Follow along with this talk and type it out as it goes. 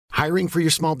Hiring for your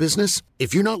small business?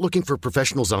 If you're not looking for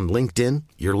professionals on LinkedIn,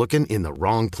 you're looking in the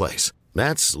wrong place.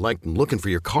 That's like looking for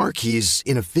your car keys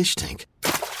in a fish tank.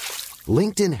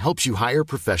 LinkedIn helps you hire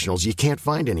professionals you can't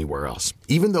find anywhere else,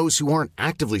 even those who aren't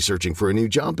actively searching for a new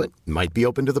job but might be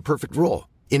open to the perfect role.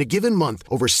 In a given month,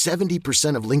 over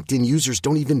 70% of LinkedIn users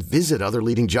don't even visit other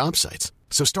leading job sites.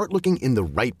 So start looking in the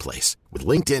right place. With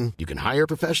LinkedIn, you can hire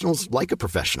professionals like a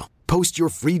professional. Post your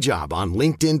free job on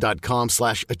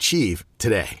linkedin.com/achieve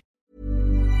today.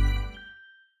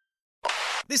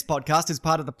 This podcast is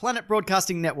part of the Planet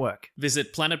Broadcasting Network.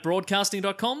 Visit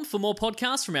planetbroadcasting.com for more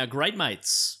podcasts from our great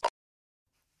mates.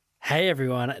 Hey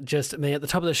everyone, just me at the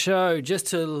top of the show, just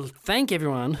to thank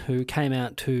everyone who came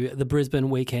out to the Brisbane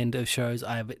weekend of shows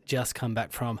I've just come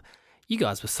back from. You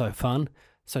guys were so fun.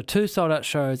 So 2 sold-out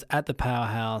shows at the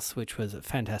Powerhouse, which was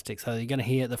fantastic. So you're going to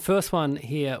hear the first one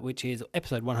here, which is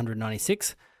episode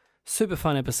 196. Super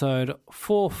fun episode,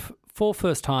 four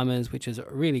first-timers, which is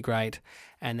really great.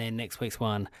 And then next week's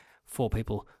one, 4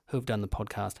 people who've done the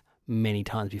podcast many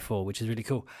times before, which is really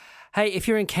cool. Hey, if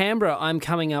you're in Canberra, I'm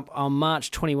coming up on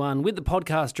March 21 with the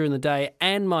podcast during the day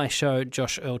and my show,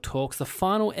 Josh Earl Talks, the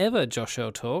final ever Josh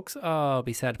Earl Talks. Oh, I'll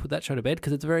be sad to put that show to bed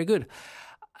because it's very good.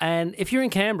 And if you're in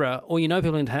Canberra or you know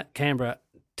people in Canberra,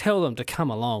 tell them to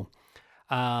come along.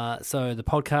 So the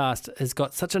podcast has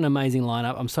got such an amazing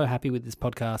lineup. I'm so happy with this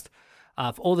podcast.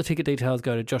 For all the ticket details,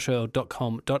 go to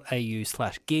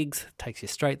joshearl.com.au/gigs. Takes you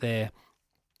straight there.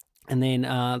 And then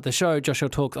the show, Josh Earl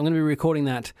Talks, I'm going to be recording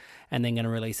that and then going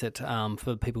to release it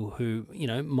for people who, you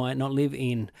know, might not live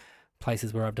in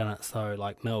places where I've done it. So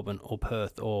like Melbourne or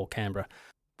Perth or Canberra.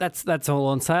 That's all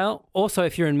on sale. Also,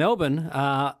 if you're in Melbourne,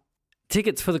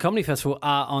 tickets for the Comedy Festival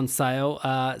are on sale.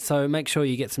 So make sure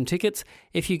you get some tickets.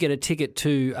 If you get a ticket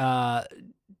to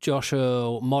Josh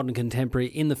Earl Modern Contemporary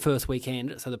in the first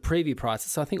weekend, so the preview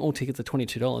prices, so I think all tickets are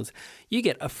 $22, you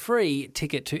get a free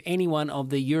ticket to any one of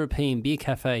the European Beer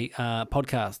Cafe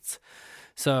podcasts.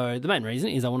 So the main reason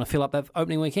is I want to fill up that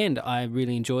opening weekend. I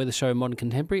really enjoy the show Modern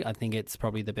Contemporary. I think it's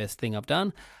probably the best thing I've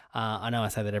done. I know I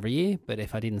say that every year, but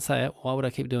if I didn't say it, why would I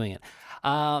keep doing it?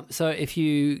 So if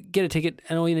you get a ticket,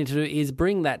 and all you need to do is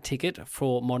bring that ticket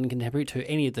for Modern Contemporary to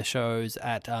any of the shows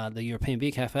at the European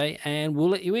Beer Cafe, and we'll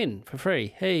let you in for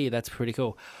free. Hey, that's pretty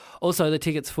cool. Also, the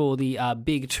tickets for the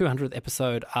big 200th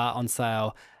episode are on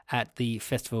sale at the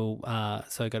festival.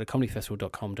 So go to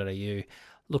comedyfestival.com.au,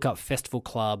 look up Festival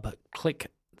Club,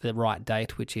 click the right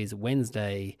date, which is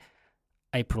Wednesday,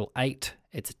 April 8.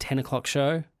 It's a 10 o'clock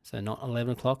show, so not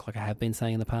 11 o'clock like I have been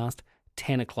saying in the past,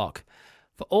 10 o'clock.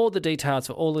 For all the details,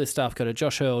 for all this stuff, go to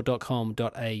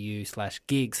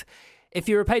joshearl.com.au/gigs. If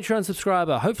you're a Patreon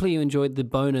subscriber, hopefully you enjoyed the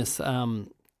bonus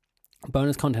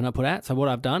content I put out. So what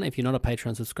I've done, if you're not a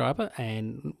Patreon subscriber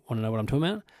and want to know what I'm talking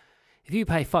about, if you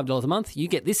pay $5 a month, you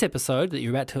get this episode that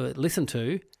you're about to listen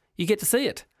to, you get to see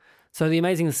it. So the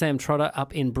amazing Sam Trotter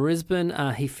up in Brisbane,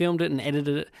 he filmed it and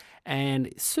edited it,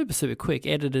 and super, super quick,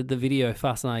 edited the video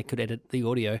faster than I could edit the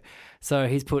audio. So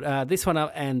he's put this one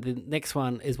up and the next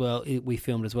one as well, we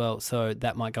filmed as well. So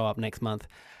that might go up next month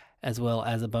as well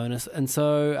as a bonus. And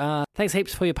so thanks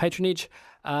heaps for your patronage.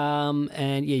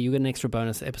 And yeah, you get an extra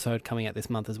bonus episode coming out this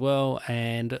month as well,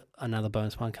 and another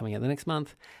bonus one coming out the next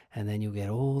month. And then you'll get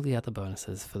all the other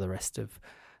bonuses for the rest of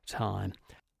time.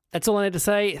 That's all I need to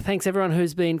say. Thanks everyone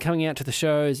who's been coming out to the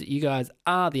shows. You guys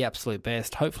are the absolute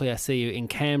best. Hopefully I see you in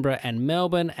Canberra and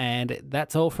Melbourne. And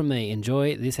that's all from me.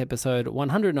 Enjoy this episode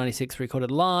 196 recorded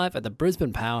live at the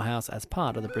Brisbane Powerhouse as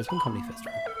part of the Brisbane Comedy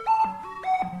Festival.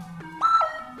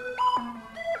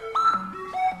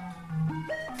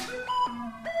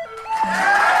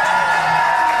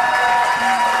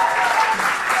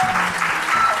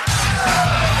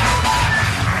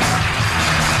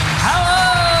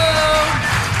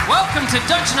 To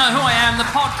Don't You Know Who I Am, the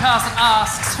podcast that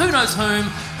asks who knows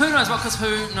whom, who knows what, because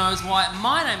who knows why.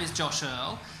 My name is Josh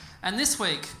Earl, and this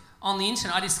week on the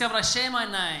internet I discovered I share my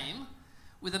name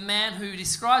with a man who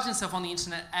describes himself on the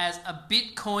internet as a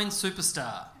Bitcoin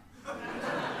superstar. I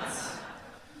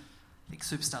think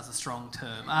superstar's a strong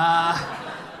term.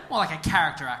 More like a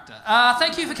character actor.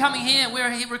 Thank you for coming here.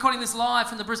 We're here recording this live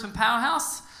from the Brisbane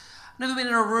Powerhouse. I've never been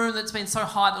in a room that's been so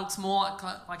high that looks more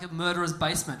like a murderer's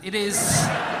basement. It is...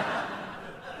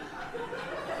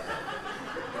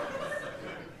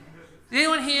 Is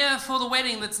anyone here for the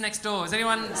wedding that's next door? Has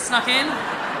anyone snuck in?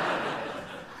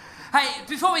 Hey,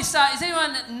 before we start, has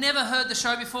anyone never heard the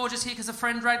show before, just here because a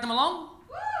friend dragged them along?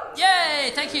 Woo!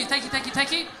 Yay! Thank you.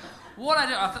 What I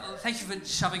do... thank you for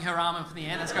shoving her arm up in the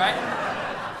air, that's great.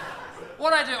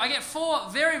 What I do, I get 4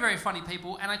 very, very funny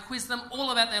people and I quiz them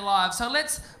all about their lives. So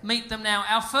let's meet them now.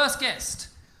 Our first guest.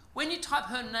 When you type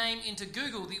her name into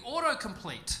Google, the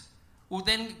autocomplete will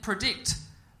then predict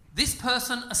this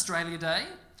person Australia Day,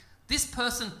 this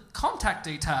person contact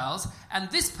details, and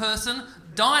this person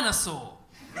dinosaur.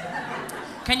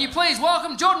 Can you please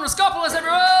welcome Jordan Raskopoulos,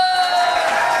 everyone?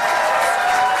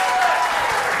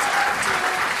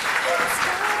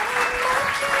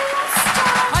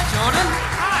 Hi, Jordan.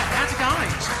 Hi, how's it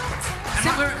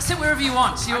going? Sit wherever you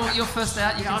want. You're first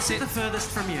out. You can I'll sit. sit the furthest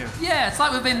from you. Yeah, it's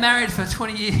like we've been married for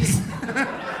 20 years.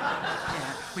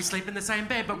 We sleep in the same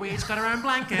bed, but we each got our own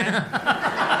blanket.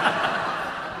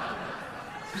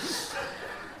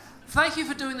 Thank you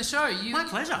for doing the show. My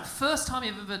pleasure. First time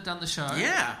you've ever done the show.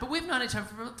 Yeah. But we've known each other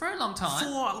for a very long time.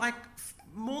 For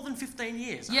more than 15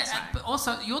 years. Yeah, I'd say. but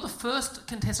also you're the first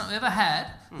contestant I've ever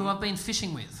had who I've been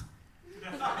fishing with.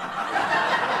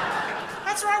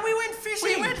 That's right, we went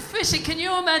fishing. We went fishing. Can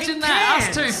you imagine In that?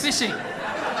 Cairns. Us two fishing.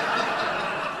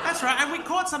 That's right, and we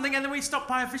caught something and then we stopped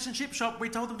by a fish and chip shop. We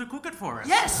told them to cook it for us.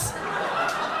 Yes.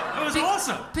 It was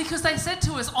awesome. Because they said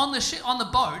to us on the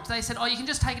boat, they said, "Oh, you can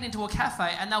just take it into a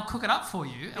cafe and they'll cook it up for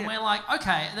you." And we're like,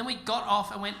 "Okay." And then we got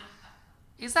off and went,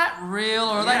 "Is that real,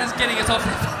 or are they just getting us off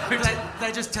the boat?"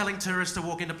 They're just telling tourists to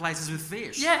walk into places with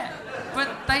fish. Yeah, but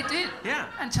they did. Yeah.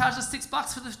 And charged us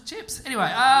 $6 for the chips. Anyway,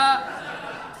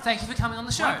 thank you for coming on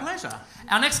the show. My pleasure.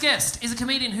 Our next guest is a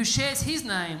comedian who shares his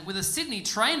name with a Sydney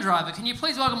train driver. Can you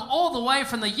please welcome all the way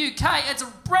from the UK? It's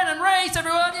Brennan Reese,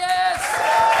 everyone. Yes.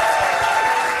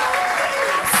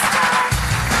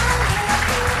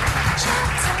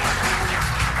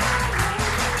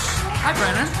 Hi,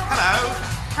 Brennan. Hello.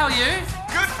 How are you?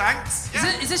 Good, thanks.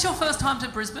 Yeah. Is this your first time to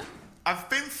Brisbane? I've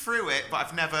been through it, but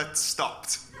I've never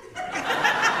stopped.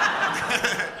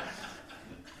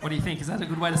 What do you think? Is that a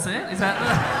good way to say it? Is that?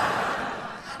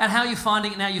 And how are you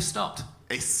finding it now you've stopped?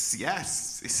 It's here.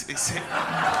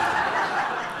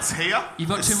 You've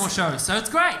got 2 more shows, so it's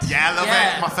great. Yeah, I love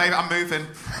it. My favourite.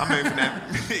 I'm moving now.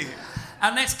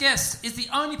 Our next guest is the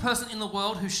only person in the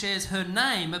world who shares her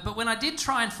name, but when I did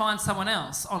try and find someone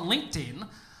else on LinkedIn,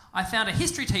 I found a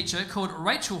history teacher called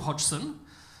Rachel Hodgson,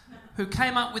 who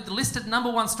came up with the listed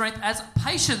 #1 strength as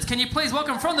patience. Can you please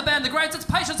welcome from the band The Greats, it's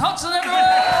Patience Hodgson, everyone!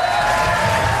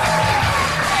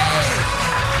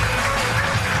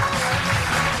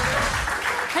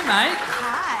 Hey, mate.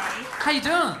 Hi. How you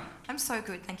doing? I'm so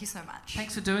good, thank you so much.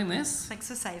 Thanks for doing this. Thanks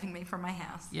for saving me from my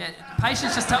house. Yeah,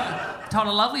 Patience just told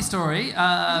a lovely story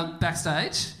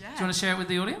backstage. Yeah. Do you want to share it with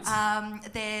the audience?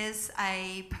 There's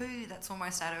a poo that's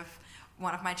almost out of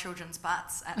one of my children's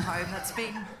butts at home that's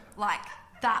been like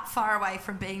that far away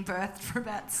from being birthed for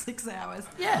about 6 hours.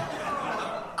 Yeah.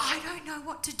 I don't know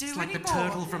what to do It's like anymore. the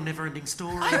turtle from Neverending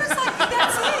Story. I was like,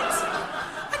 that's it.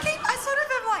 I sort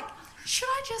of am like,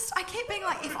 I keep being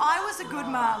like, if I was a good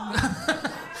mum,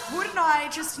 wouldn't I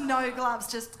just no gloves,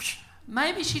 just...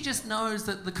 Maybe she just knows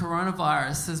that the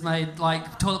coronavirus has made,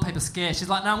 like, toilet paper scarce. She's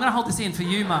like, no, I'm going to hold this in for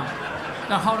you, Mum. I'm going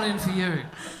to hold it in for you.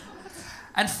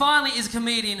 And finally is a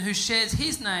comedian who shares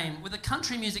his name with a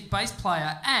country music bass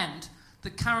player and the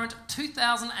current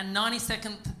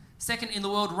 2092nd second in the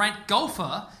world ranked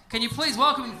golfer. Can you please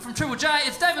welcome from Triple J,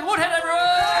 it's David Woodhead, everyone!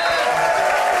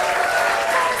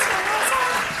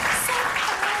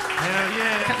 Hell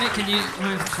yeah. Can you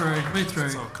move through?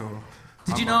 So cool.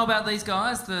 Did you know about these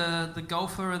guys, the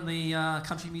golfer and the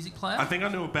country music player? I think I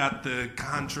knew about the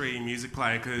country music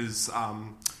player because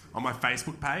on my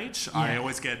Facebook page, I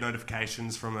always get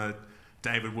notifications from a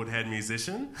David Woodhead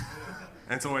musician.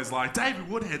 And it's always like, David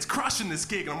Woodhead's crushing this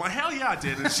gig. And I'm like, hell yeah, I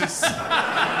did. And it's just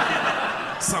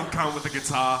some cunt with a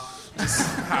guitar just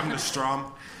having a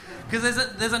strum. Because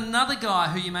there's another guy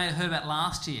who you may have heard about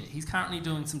last year. He's currently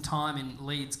doing some time in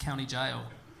Leeds County Jail.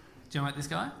 Do you know about this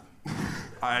guy?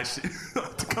 I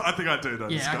think I do know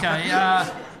this Yeah, guy.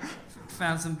 okay.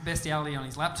 Found some bestiality on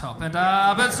his laptop. And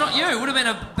but it's not you. It would have been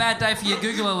a bad day for your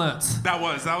Google alerts. That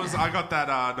was. I got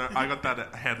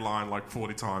that headline like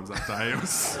 40 times that day. It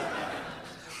was...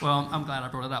 Well, I'm glad I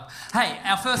brought it up. Hey,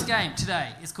 our first game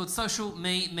today is called Social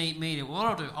Media. What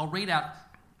I'll do, I'll read out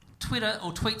Twitter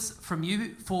or tweets from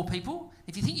you 4 people.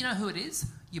 If you think you know who it is,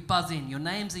 you buzz in. Your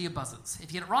names are your buzzers.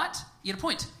 If you get it right, you get a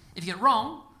point. If you get it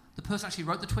wrong, the person actually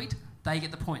wrote the tweet, they get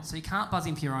the point. So you can't buzz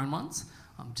in for your own ones.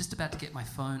 I'm just about to get my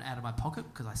phone out of my pocket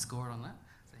because I score it on that.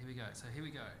 So here we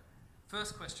go.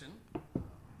 First question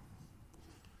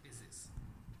is this.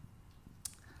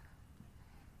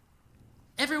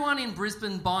 Everyone in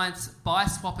Brisbane Buy,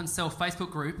 Swap and Sell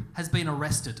Facebook group has been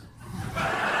arrested.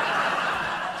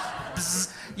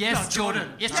 Yes,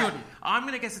 Jordan. Yes, Jordan. I'm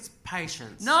going to guess it's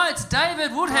Patience. No, it's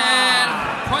David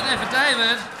Woodhead. Point there for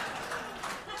David.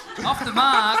 Off the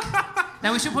mark.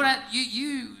 Now we should point out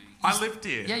you I lived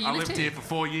here. Yeah, you I lived lived here here for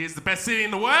 4 years. The best city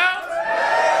in the world.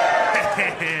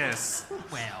 Yes.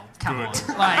 Well, come Good.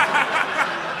 on.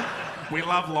 Like, We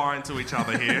love lying to each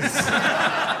other here.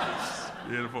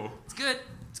 Beautiful. it's good.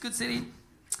 It's a good city.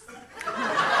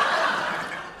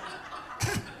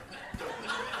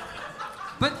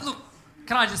 But look,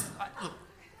 can I just... Look,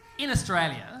 in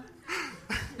Australia,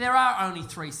 there are only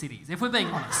 3 cities, if we're being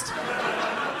honest.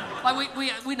 Like,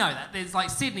 we know that. There's, like,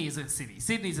 Sydney is a city.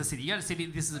 Sydney's a city. You go to Sydney,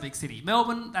 this is a big city.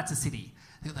 Melbourne, that's a city.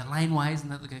 They've got their laneways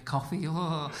and they've got coffee.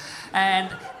 Oh. And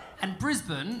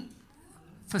Brisbane,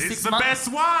 for It's 6 the months... best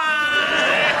one!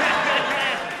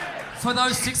 For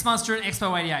those 6 months during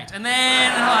Expo 88. And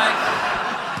then, like...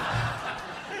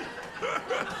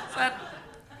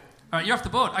 All right, you're off the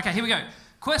board. Okay, here we go.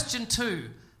 Question 2.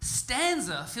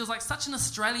 Stanza feels like such an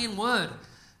Australian word.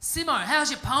 Simo,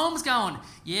 how's your poems going?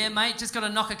 Yeah, mate, just got to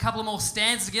knock a couple of more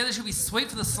stanzas together. Should be sweet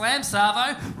for the slam,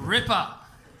 Savo. Ripper.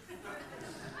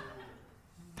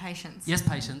 Patience. Yes,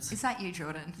 Patience. Is that you,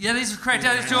 Jordan? Yeah, this is correct.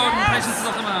 That is Jordan. Yes. Patience is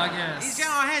off the mark, yes. He's going,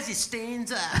 how's his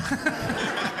stanza?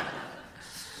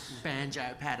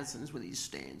 Banjo Patterson's with his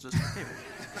stanzas.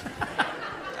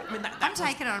 I mean, I'm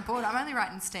taking it on board. I'm only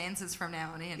writing stanzas from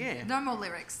now on in. Yeah. No more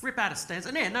lyrics. Rip out a stanza.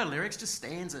 Yeah, no lyrics, just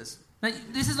stanzas. Now,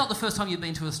 this is not the first time you've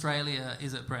been to Australia,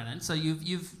 is it, Brennan? So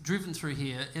you've driven through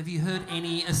here. Have you heard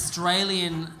any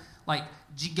Australian, like,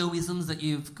 jingoisms that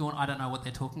you've gone, I don't know what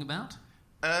they're talking about?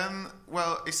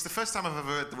 Well, it's the first time I've ever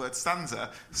heard the word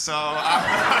stanza, so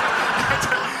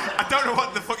I don't know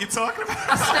what the fuck you're talking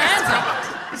about. A stanza?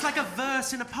 It's like a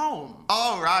verse in a poem.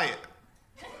 Oh, right.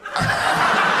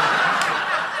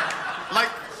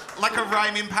 like a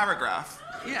rhyming paragraph.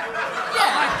 Yeah.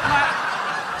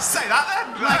 Yeah. Say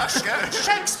that then. That's good.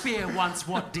 Shakespeare once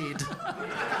what did.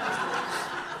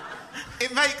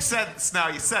 It makes sense now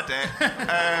you said it.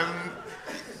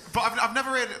 But I've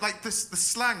never heard like the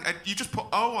slang. You just put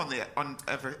O on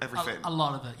everything. A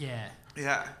lot of it, yeah.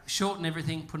 Yeah. Shorten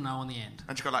everything, put an O on the end.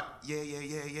 And you go like,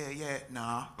 yeah,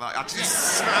 nah. Like, I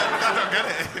just, I don't get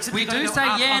it. We gotta do go say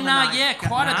up yeah, on the nah, note. yeah,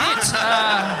 quite a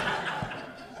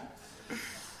bit.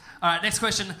 All right, next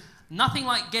question. Nothing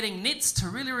like getting nits to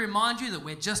really remind you that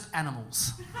we're just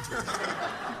animals.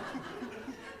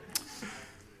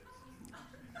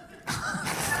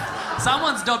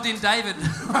 Someone's dobbed in David.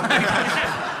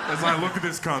 As I look at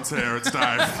this cunt's hair, it's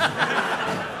Dave.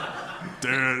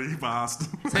 Dirty bastard.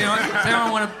 Does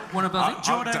anyone want to buzz in?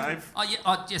 Jordan. Dave. Oh, yeah,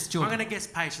 yes, I'm Jordan. going to guess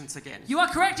Patience again. You are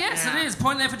correct, yes, Yeah. it is.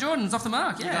 Point there for Jordan. It's off the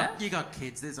mark, yeah. You got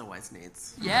kids, there's always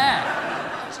nits. Yeah.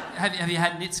 Have you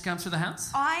had nits come through the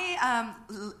house? I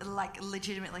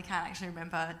legitimately can't actually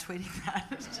remember tweeting that.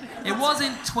 It was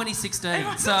in 2016, It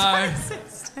was so...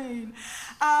 2016.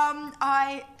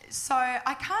 I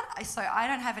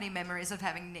don't have any memories of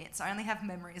having nits. I only have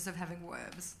memories of having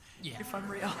worms. Yeah. If I'm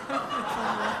real.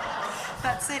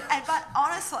 That's it. But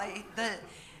honestly,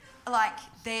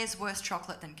 there's worse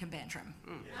chocolate than Combantrum.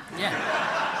 Yeah.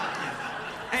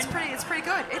 It's pretty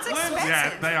good. It's expensive.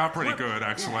 Yeah, they are pretty good,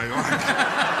 actually. I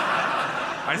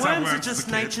used to have Worms are as a just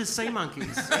kid. nature's sea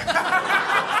monkeys.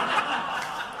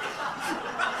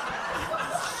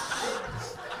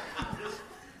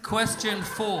 Question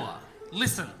 4.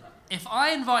 Listen, if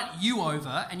I invite you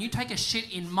over and you take a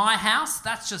shit in my house,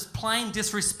 that's just plain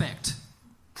disrespect.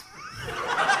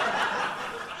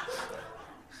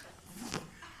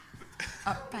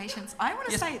 Patience. I want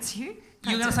to say it's you.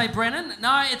 You're going to say Brennan?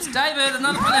 No, it's David.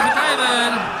 Another point there for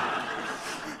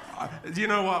David. You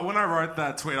know what? When I wrote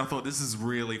that tweet, I thought this is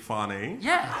really funny.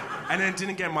 Yeah. And then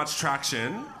didn't get much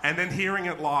traction. And then hearing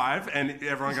it live and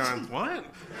everyone going, what?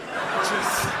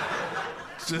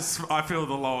 Just, I feel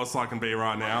the lowest I can be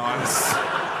right now.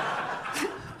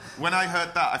 When I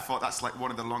heard that, I thought that's like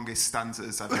one of the longest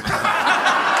stanzas I've ever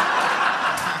heard.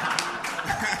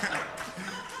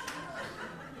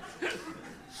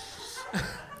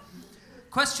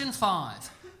 Question 5.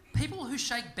 People who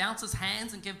shake bouncers'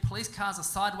 hands and give police cars a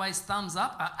sideways thumbs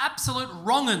up are absolute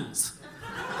wrong-uns.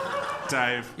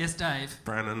 Dave. Yes, Dave.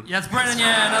 Brennan. Yes, Brennan,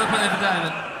 yeah, another point there for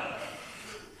David.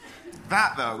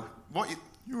 That though,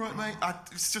 you're right, mate.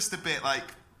 It's just a bit like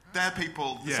they're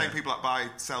people, the Yeah. same people that buy,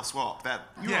 sell, swap.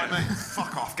 You're Yeah. right, mate.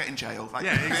 Fuck off, get in jail. Like,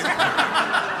 Yeah,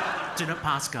 exactly. Do not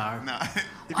pass go. No.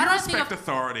 If I you don't think respect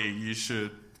authority, you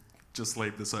should just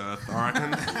leave this earth, I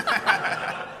reckon.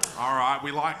 All right,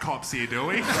 we like cops here, do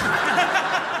we?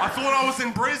 I thought I was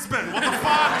in Brisbane. What the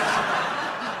fuck?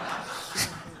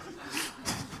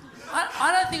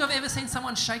 I don't think I've ever seen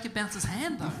someone shake a bouncer's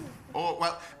hand, though. Or,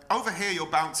 well, over here your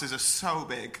bouncers are so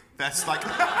big. They're like,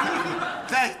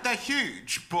 they're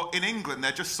huge, but in England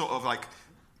they're just sort of like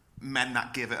men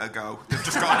that give it a go. They've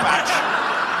just got a badge.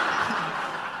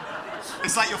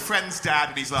 It's like your friend's dad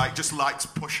and he's like, just likes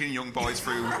pushing young boys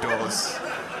through doors.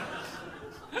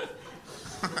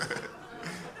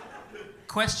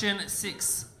 Question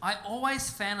 6. I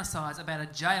always fantasize about a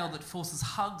jail that forces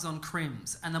hugs on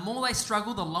crims, and the more they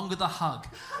struggle, the longer the hug.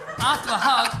 After the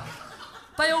hug,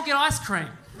 they all get ice cream.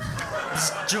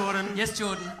 Jordan. Yes,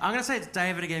 Jordan. I'm going to say it's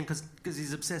David again because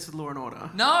he's obsessed with Law and Order.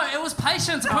 No, it was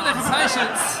Patience. I put there for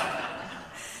Patience.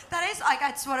 That is like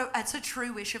it's a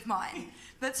true wish of mine.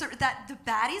 That the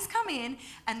baddies come in,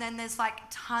 and then there's like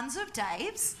tons of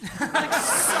Daves, like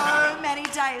so many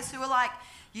Daves who are like,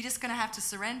 you're just going to have to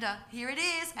surrender. Here it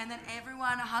is. And then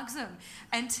everyone hugs them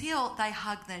until they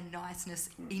hug their niceness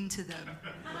into them.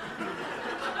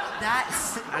 They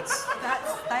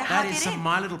hug it some in.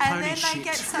 My Little Pony and then shit. They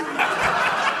get some,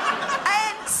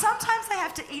 and sometimes they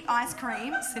have to eat ice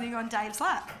cream sitting on Dave's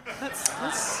lap.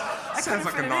 Sounds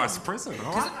like a nice prison.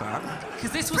 I like that.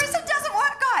 Prison doesn't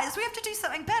work, guys. We have to do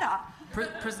something better.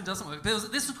 Prison doesn't work.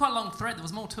 This was quite a long thread. There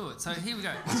was more to it. So here we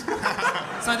go.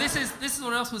 So this is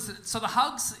what else was. So the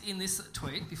hugs in this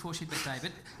tweet before she met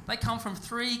David, they come from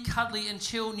 3 cuddly and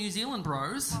chill New Zealand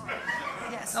bros.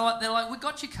 Yes. They're like, we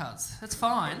got you, cuz. That's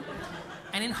fine.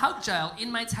 And in hug jail,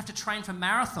 inmates have to train for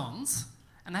marathons,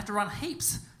 and they have to run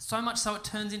heaps. So much so it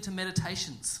turns into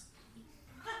meditations.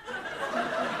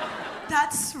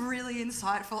 That's really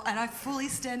insightful, and I fully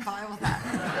stand by all that.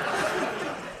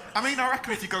 I mean, I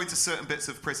reckon if you go into certain bits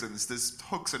of prisons, there's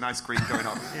hugs and ice cream going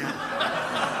on. Yeah.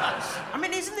 I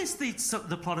mean, isn't this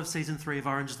the plot of season 3 of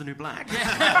Orange is the New Black?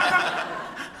 Right,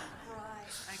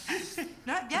 okay.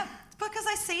 No, yeah, because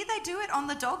I see they do it on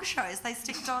the dog shows. They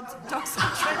stick dogs on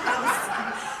treadmills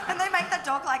and they make that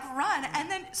dog, like, run. And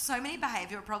then so many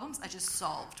behavioural problems are just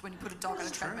solved when you put a dog on a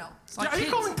treadmill. Like Are you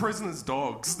kids. calling prisoners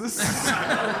dogs? This is...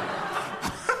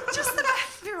 Just the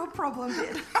behavioural problem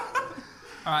bit.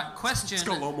 All right, question. It's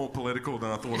got a lot more political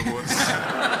than I thought it was.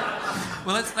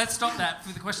 Well, let's stop that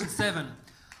for the question 7.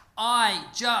 I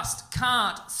just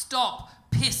can't stop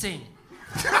pissing.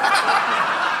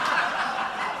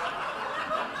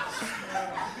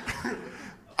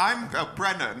 I'm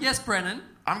Brennan. Yes, Brennan.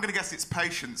 I'm going to guess it's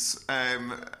Patience.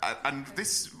 And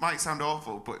this might sound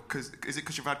awful, but is it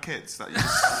because you've had kids? That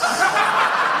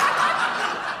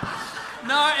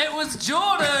No, it was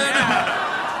Jordan.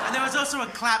 And there was also a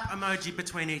clap emoji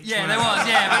between each Yeah, one. there was.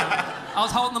 Yeah, but I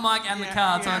was holding the mic and the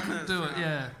card, so I couldn't do it.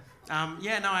 Yeah. I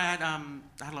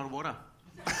had a lot of water.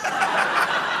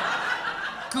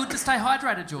 Good to stay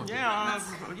hydrated, Jordan.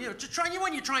 Just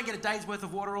when you try and get a day's worth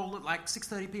of water all at like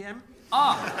 6:30 p.m.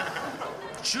 Oh,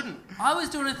 Shouldn't. I was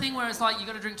doing a thing where it's like you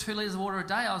got to drink 2 litres of water a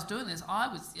day. I was doing this. I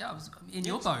was in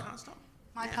your boat. Can't stop.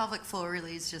 My pelvic floor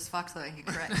really is just fucked, though, you're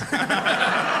correct.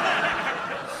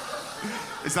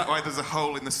 Is that why there's a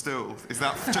hole in the stool? Is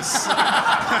that just...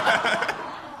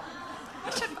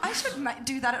 I should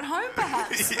do that at home,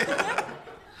 perhaps.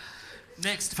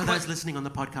 Next, For those listening on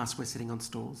the podcast, we're sitting on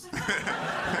stools.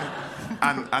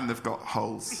 and they've got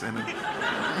holes in them.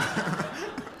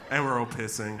 And we're all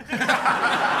pissing. And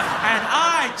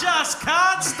I just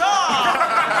can't stop!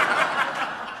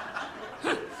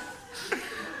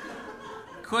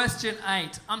 Question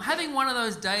 8. I'm having one of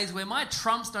those days where my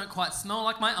trumps don't quite smell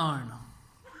like my own.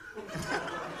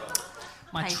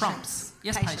 My Patience. trumps.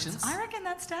 Yes, Patience. I reckon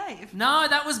that's Dave. No,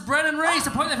 that was Brennan Reese.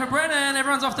 A point there for Brennan.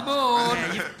 Everyone's off the board.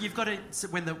 Yeah, you've got to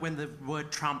when the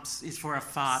word trumps is for a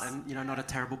fart and not a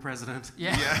terrible president.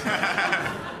 Yeah.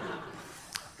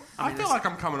 I feel like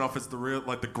I'm coming off as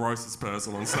the grossest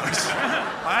person on stage.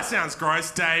 That sounds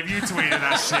gross, Dave. You tweeted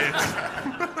that shit.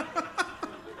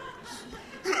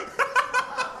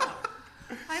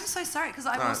 I'm so sorry, because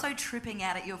I'm also tripping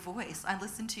out at your voice. I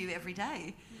listen to you every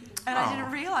day. And I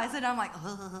didn't realise it. I'm like,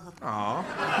 ugh. Aw.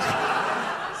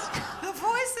 The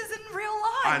voice is in real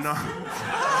life. I know.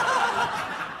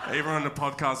 Everyone on the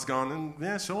podcast going,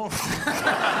 yeah, sure. So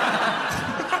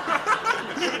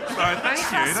thank you.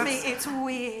 Trust me, it's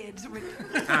weird.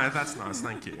 No, that's nice.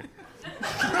 Thank you.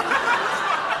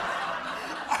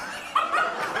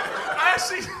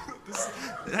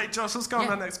 Hey, Josh, let's go on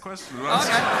to the next question.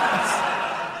 Okay.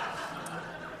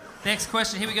 Next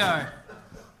question. Here we go.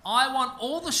 I want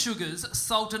all the sugars,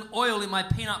 salt and oil in my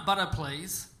peanut butter,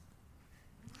 please.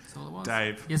 That's all it was.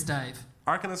 Dave. Yes, Dave.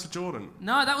 I reckon it's for Jordan.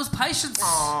 No, that was Patience.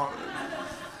 Oh,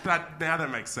 now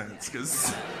that makes sense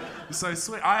because you're so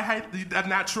sweet. I hate that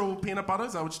natural peanut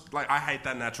butters. I hate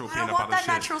that natural I peanut don't want butter that shit.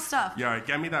 natural stuff. Yo,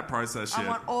 get me that processed shit. I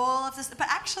want all of this. But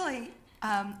actually,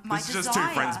 my This is desire... just two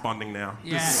friends bonding now.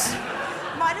 Yeah.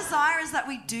 My desire is that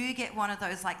we do get one of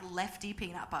those, like, lefty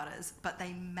peanut butters, but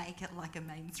they make it like a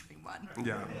mainstream one.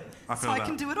 Yeah, I feel So that. I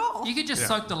can do it all. You could just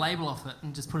soak the label off it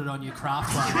and just put it on your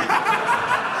craft bar.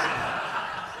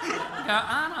 Go,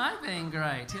 aren't I being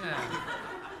great? Yeah.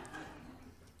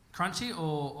 Crunchy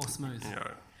or smooth?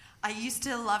 Yeah. I used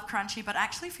to love crunchy, but I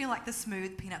actually feel like the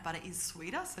smooth peanut butter is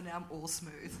sweeter, so now I'm all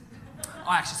smooth.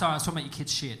 Oh, actually, sorry, I was talking about your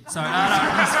kid's shit. Sorry,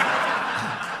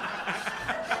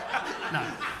 no.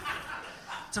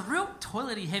 It's a real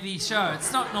toilety heavy show.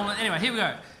 It's not normal. Anyway, here we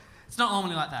go. It's not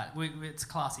normally like that. It's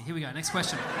classy. Here we go. Next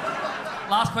question.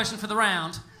 Last question for the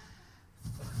round.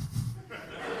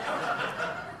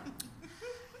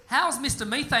 How's Mr.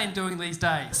 Methane doing these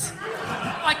days?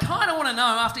 I kind of want to know,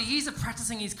 after years of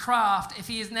practicing his craft, if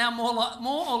he is now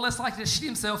more or less likely to shit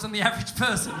himself than the average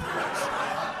person.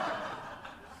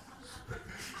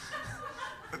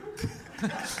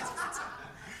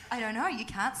 I don't know. You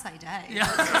can't say Dave.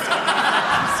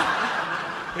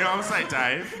 Yeah, I'm going to say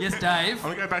Dave. Yes, Dave. I'm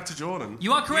going to go back to Jordan.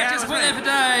 You are correct. It's a point there for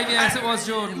Dave. Yes, it was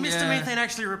Jordan. Mr. Methane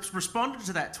actually responded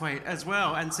to that tweet as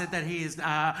well and said that he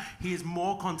is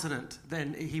more continent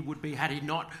than he would be had he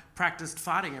not practiced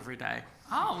farting every day.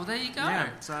 Oh, well, there you go. Yeah,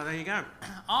 so there you go.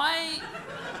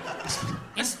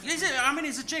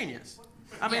 He's a genius.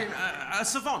 A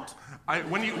savant.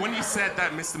 When you said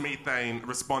that Mr. Methane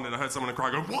responded, I heard someone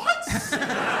cry, go, what?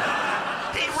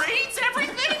 He reads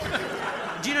everything?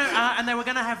 Do you know, and they were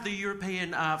going to have the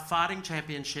European farting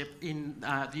championship in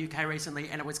the UK recently,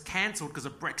 and it was cancelled because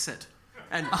of Brexit.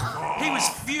 And he was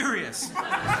furious.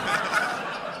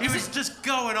 He was just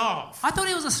going off. I thought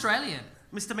he was Australian.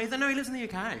 Mr. Methane? No, he lives in the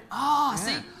UK. Oh, Yeah.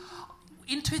 see,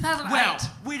 in 2008... Well,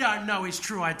 we don't know his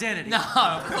true identity. No,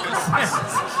 of course.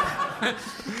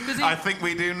 I think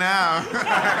we do now.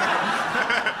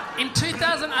 In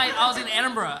 2008, I was in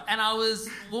Edinburgh and I was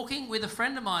walking with a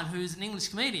friend of mine who's an English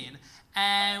comedian,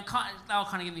 and they were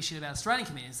kind of giving me shit about Australian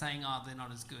comedians, saying, oh, they're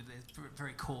not as good, they're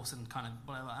very coarse and kind of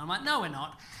whatever. And I'm like, no, we're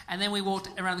not. And then we walked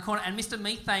around the corner and Mr.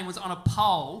 Methane was on a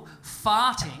pole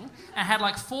farting and had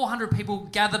like 400 people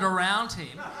gathered around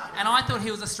him. And I thought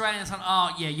he was Australian, so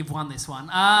oh, yeah, you've won this one.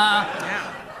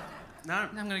 Yeah. No.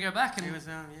 I'm going to go back and... He was,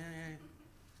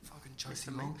 Fucking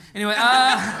Josie Long. Anyway,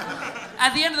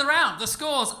 at the end of the round, the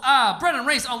scores are Brennan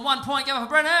Reese on 1 point. Give it for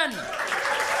Brennan.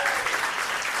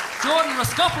 Jordan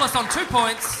Raskopoulos on 2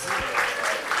 points.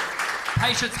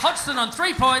 Patience Hodgson on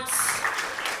 3 points.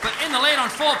 But in the lead on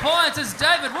 4 points is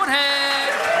David Woodhead.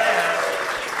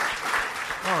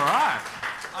 All right.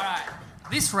 All right.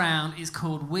 This round is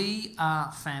called We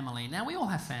Are Family. Now, we all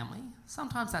have family.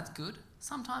 Sometimes that's good.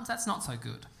 Sometimes that's not so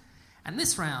good. And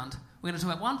this round, we're going to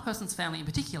talk about one person's family in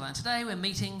particular. And today we're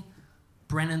meeting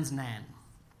Brennan's nan,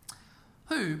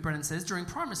 who, Brennan says, during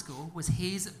primary school was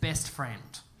his best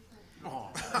friend.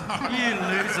 Oh, you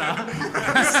loser.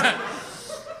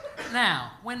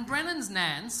 Now, when Brennan's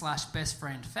nan/best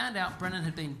friend found out Brennan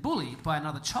had been bullied by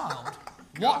another child,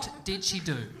 what did she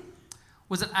do?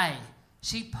 Was it A,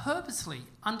 she purposely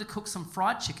undercooked some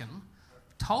fried chicken,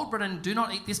 told Brennan, do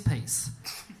not eat this piece,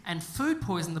 and food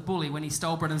poisoned the bully when he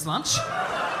stole Brennan's lunch?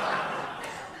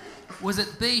 Was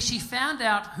it B, she found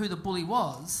out who the bully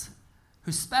was,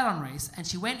 who spat on Reese, and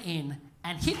she went in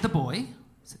and hit the boy?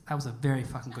 That was a very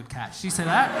fucking good catch. Did you see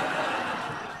that?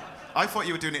 I thought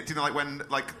you were doing it, like when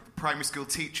primary school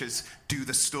teachers do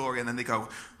the story and then they go,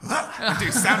 and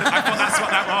do sound. I thought that's what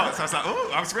that was. I was like,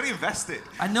 oh, I was really invested.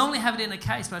 I normally have it in a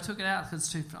case, but I took it out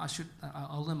because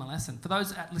I'll learn my lesson. For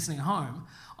those listening at home,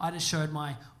 I just showed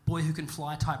my boy who can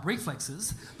fly type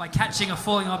reflexes by catching a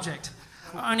falling object.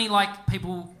 Only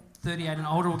people 38 and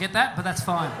older will get that, but that's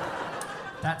fine.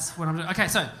 That's what I'm doing. Okay,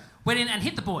 so went in and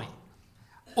hit the boy.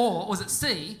 Or was it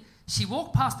C, she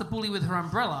walked past the bully with her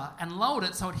umbrella and lowered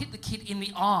it so it hit the kid in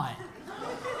the eye.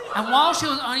 And while she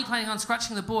was only planning on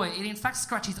scratching the boy, it in fact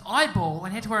scratched his eyeball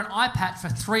and he had to wear an eye patch for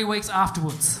 3 weeks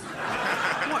afterwards.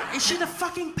 What? Is she the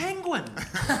fucking penguin?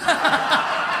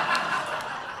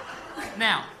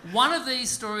 Now, one of these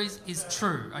stories is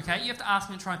true, okay? You have to ask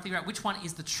him and try and figure out which one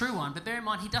is the true one, but bear in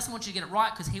mind, he doesn't want you to get it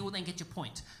right because he will then get your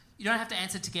point. You don't have to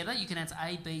answer together. You can answer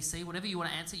A, B, C, whatever you want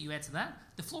to answer, you answer that.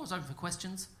 The floor is open for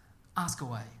questions. Ask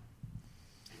away.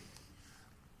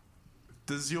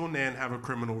 Does your nan have a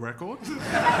criminal record?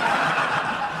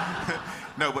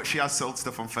 No, but she has sold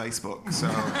stuff on Facebook, so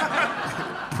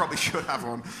probably should have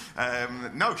one.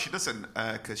 No, she doesn't,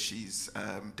 because she's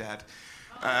dead.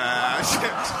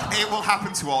 It will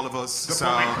happen to all of us.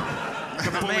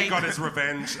 The bully got his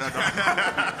revenge.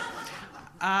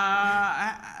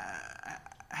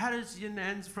 How does your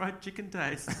nan's fried chicken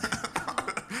taste?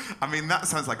 I mean, that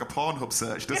sounds like a Pornhub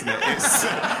search, doesn't it?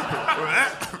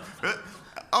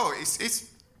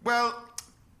 Well,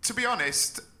 to be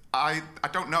honest, I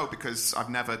don't know because I've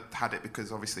never had it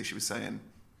because obviously she was saying,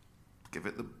 give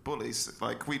it the bullies.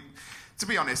 To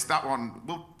be honest, that one,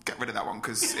 we'll get rid of that one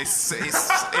because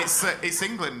it's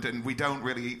England and we don't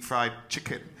really eat fried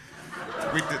chicken.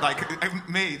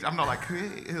 I'm not like,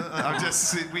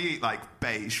 we eat like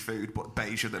beige food, but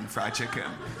beiger than fried chicken.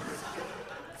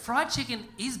 Fried chicken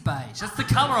is beige. That's the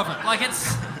colour of it. Like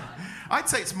it's... I'd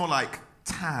say it's more like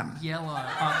tan. Yellow.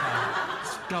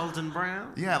 Okay. Golden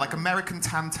brown. Yeah, like American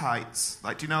tan tights.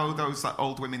 Like, do you know those like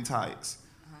old women tights?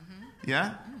 Mm-hmm.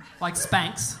 Yeah? Like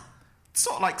Spanx.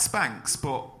 Sort of like Spanx,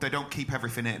 but they don't keep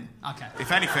everything in. Okay.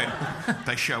 If anything,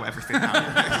 they show everything out.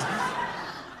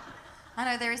 I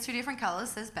know there is two different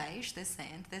colours. There's beige, there's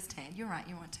sand, there's tan. You're right,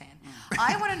 you want tan.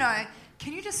 I want to know,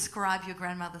 can you describe your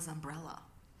grandmother's umbrella?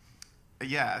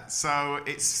 Yeah, so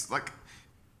it's like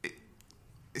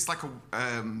it's like a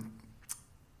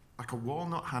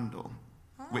walnut handle,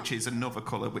 which is another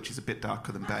colour, which is a bit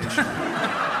darker than beige.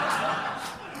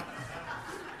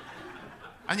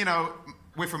 And you know,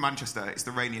 we're from Manchester. It's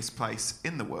the rainiest place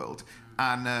in the world,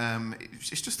 and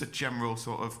it's just a general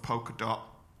sort of polka dot,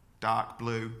 dark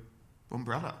blue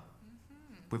umbrella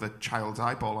with a child's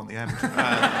eyeball on the end.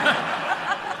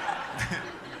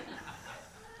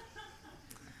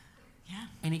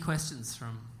 Any questions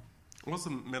from... What was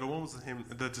the middle one? Was it him?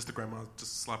 Just the grandma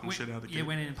just slapping the shit out of the kid? Yeah,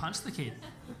 went in and punched the kid.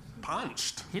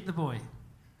 Punched? Hit the boy.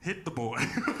 Hit the boy.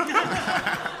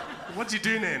 What'd you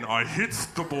do, Nan? I hit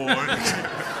the boy.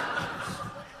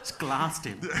 Just glassed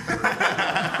him.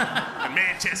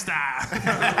 Manchester.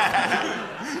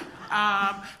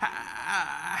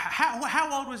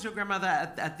 How old was your grandmother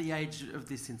at the age of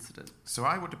this incident? So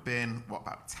I would have been,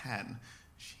 about 10?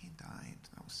 She died.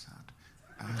 That was sad.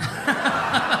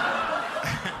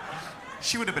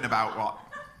 She would have been about,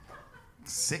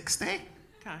 60? Okay.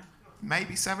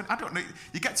 Maybe 7? I don't know.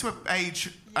 You get to an age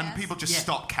and people just Yeah.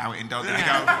 stop counting, don't they? They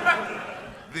go...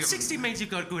 60 means you've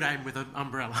got good aim with an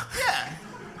umbrella. Yeah.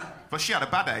 But she had a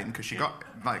bad aim because she got,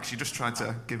 she just tried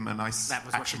to give him a nice That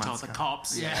was what she action told the man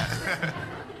cops. Yeah.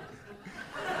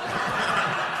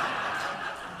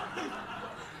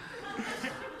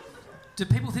 Do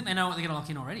people think they know what they're going to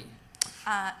lock in already?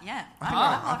 Yeah.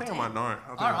 I think I might know. All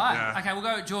right. Yeah. Okay, we'll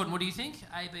go. Jordan, what do you think?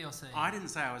 A, B, or C? I didn't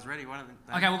say I was ready. Why don't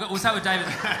they... Okay, we'll start with David.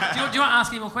 Do you want to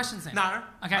ask any more questions then? No.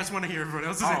 Okay. I just want to hear everyone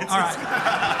else's answers. All right.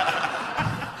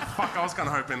 Fuck, I was kind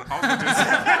of hoping... I was going to do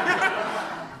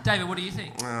something. David, what do you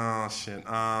think? Oh, shit.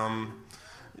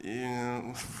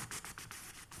 Yeah.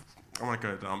 I might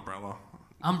go with the umbrella.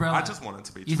 Umbrella. I just want it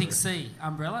to be true. You think C,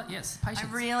 umbrella? Yes. I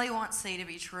Patience. really want C to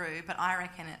be true, but I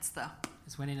reckon it's the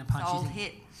Just went in and punched. old You think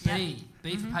hit. B.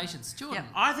 B for patience. Jordan.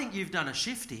 Yep. I think you've done a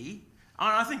shifty.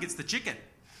 I think it's the chicken.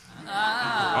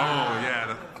 Oh,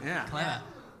 yeah. Yeah. Clever.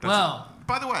 Well,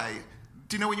 By the way,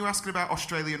 do you know when you were asking about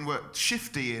Australian word,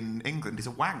 shifty in England is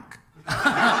a wank?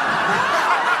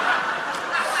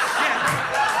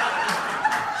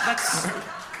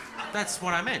 That's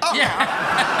what I meant. Oh, yeah.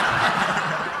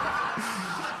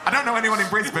 I don't know anyone in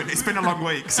Brisbane. It's been a long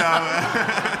week, so...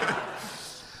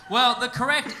 well, the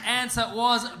correct answer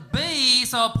was B,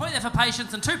 so a point there for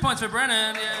patience and 2 points for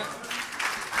Brennan. Yeah.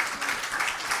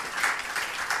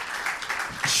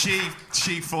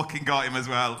 She fucking got him as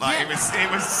well. Like,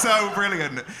 it was so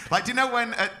brilliant. Like, do you know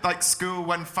when at school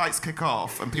when fights kick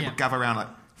off and people gather around like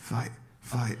fight.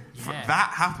 Yeah.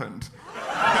 That happened.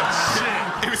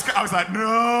 I was like,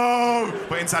 no,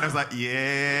 but inside I was like,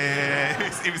 yeah.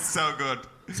 It was so good.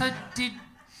 So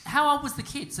how old was the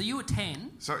kid? So you were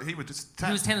 10. So he was just 10.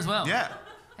 He was 10 as well. Yeah.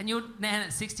 And your nan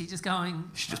at 60 just going...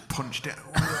 She just punched it.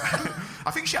 I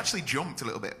think she actually jumped a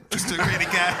little bit just to really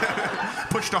get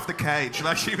pushed off the cage.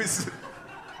 Like she was...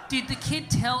 Did the kid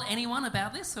tell anyone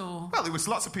about this, or...? Well, there was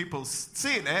lots of people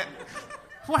seeing it.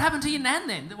 What happened to your nan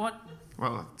then? What...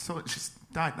 Well, so she's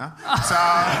died now. So...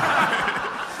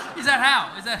 Is that how?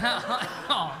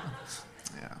 Oh.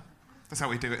 Yeah. That's how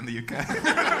we do it in the UK.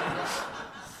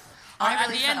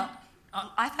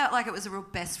 I felt like it was a real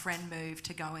best friend move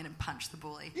to go in and punch the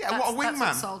bully. Yeah, what a wingman.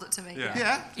 That's what sold it to me. Yeah.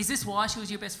 Yeah. Is this why she was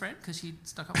your best friend? Because she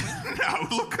stuck up for you? No,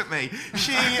 look at me.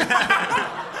 She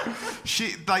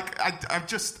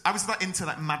I was like into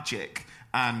like magic,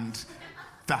 and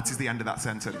that is the end of that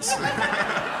sentence.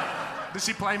 Does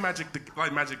she play Magic the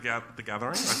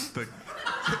Gathering? Is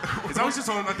that what she's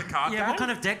on, like the card Yeah, game? what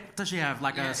kind of deck does she have?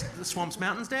 Like a Swamps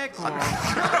Mountains deck? Or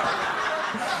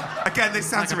Again, this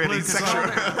sounds like a really blue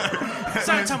sexual.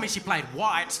 Don't tell me she played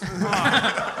white.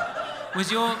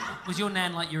 Was your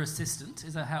nan like your assistant?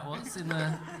 Is that how it was? In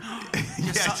the...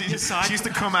 Yeah, she used to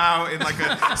come out in like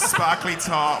a sparkly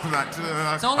top. And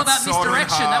It's all about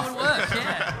misdirection. That would work,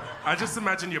 yeah. I just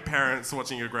imagine your parents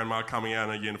watching your grandma coming out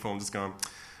in a uniform just going,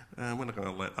 we're not going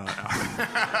to let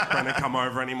Brennan come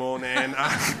over anymore, Nan.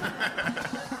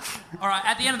 All right,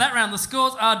 at the end of that round, the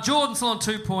scores are Jordan still on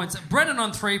 2 points, Brennan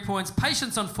on 3 points,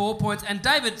 Patience on 4 points, and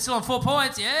David still on 4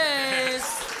 points.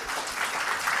 Yes!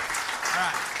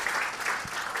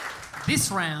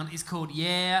 This round is called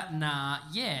Yeah, Nah,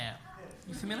 Yeah.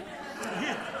 You familiar?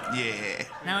 Yeah.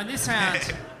 Now, in this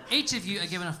round, each of you are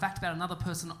given a fact about another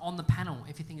person on the panel.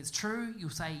 If you think it's true,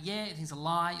 you'll say yeah. If it's a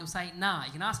lie, you'll say nah.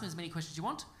 You can ask them as many questions as you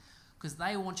want because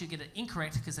they want you to get it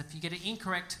incorrect, because if you get it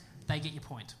incorrect, they get your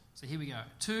point. So here we go.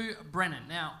 To Brennan.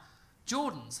 Now,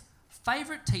 Jordan's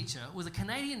favourite teacher was a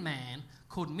Canadian man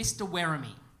called Mr.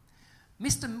 Werrimy.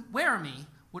 Mr. Werrimy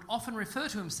would often refer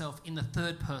to himself in the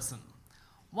third person.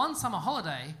 One summer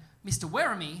holiday, Mr.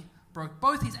 Werrimy broke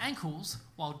both his ankles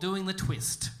while doing the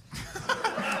twist.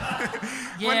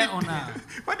 Yeah or no?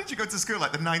 When did you go to school?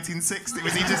 Like the 1960s?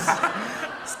 Was he just...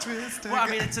 Well, I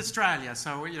mean, it's Australia,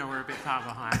 so we're a bit far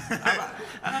behind.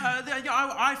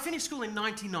 I finished school in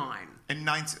 99. In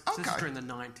 90... So Okay. this is during the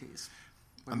 90s,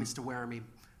 when Mr. Werrimy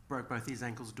broke both his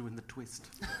ankles doing the twist.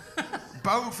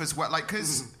 Both as well, like,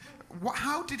 because...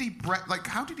 How did he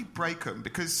break them?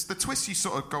 Because the twist, you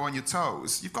sort of go on your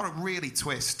toes. You've got to really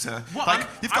twist to...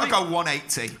 you've got to go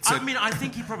 180 to... I mean, I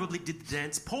think he probably did the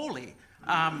dance poorly.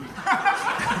 And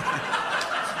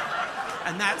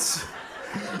that's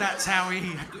how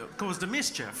he caused a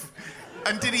mischief.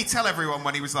 And did he tell everyone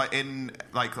when he was like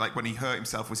when he hurt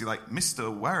himself, was he like,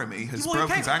 Mr. Werrimy has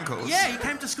broken his ankles? Yeah, he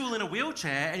came to school in a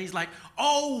wheelchair and he's like,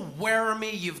 oh,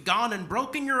 Werrimy, you've gone and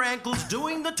broken your ankles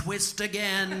doing the twist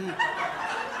again.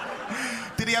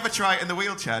 Did he ever try it in the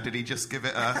wheelchair? Did he just give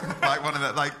it one of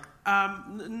the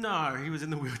No, he was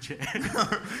in the wheelchair.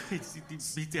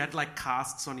 he had like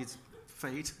casts on his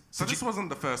feet. So this wasn't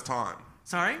the first time?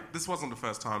 Sorry? This wasn't the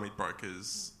first time he broke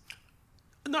his...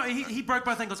 No, he broke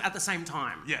both ankles at the same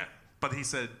time. Yeah, but he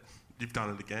said, you've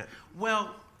done it again.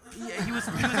 Well, yeah, he was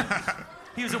a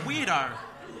weirdo.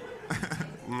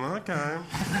 Okay.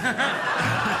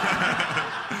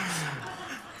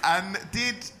 And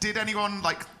did anyone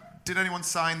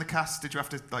sign the cast? Did you have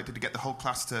to did you get the whole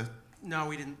class to... No,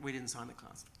 we didn't sign the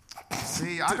class.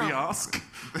 See, Did he ask?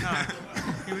 No,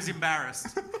 he was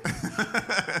embarrassed.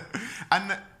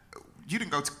 And you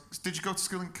didn't go to... Did you go to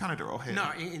school in Canada or here?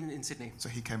 No, in Sydney. So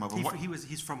he came over.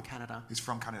 He's from Canada. He's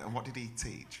from Canada. And what did he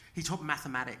teach? He taught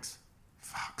mathematics.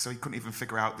 Fuck, so he couldn't even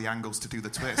figure out the angles to do the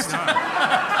twist. No.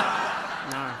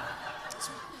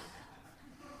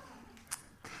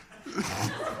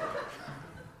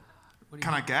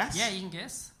 Can I guess? Yeah, you can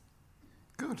guess.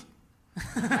 Good.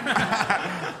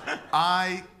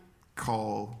 I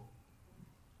call...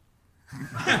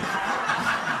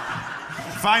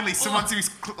 Finally, someone who's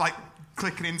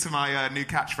clicking into my new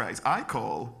catchphrase. I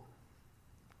call...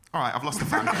 All right, I've lost the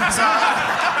fan.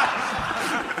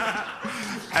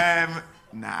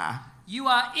 Nah. You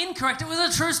are incorrect. It was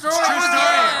a true story. True story.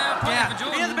 Yeah.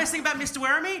 Yeah. You know the best thing about Mr.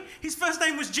 Werrimy? His first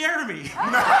name was Jeremy.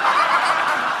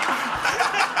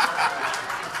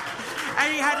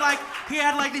 And he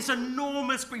had this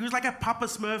enormous... He was like a Papa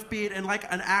Smurf beard and like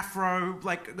an afro,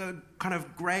 like a kind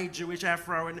of grey Jewish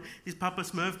afro and his Papa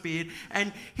Smurf beard.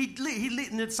 And he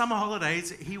in the summer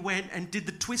holidays, he went and did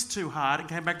the twist too hard and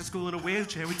came back to school in a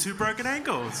wheelchair with 2 broken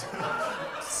ankles.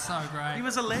 So great. He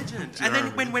was a legend. And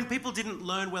then when people didn't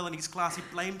learn well in his class, he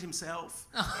blamed himself.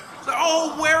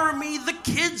 Oh, Werrimy, the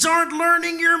kids aren't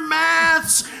learning your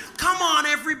maths. Come on,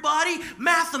 everybody.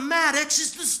 Mathematics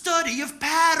is the study of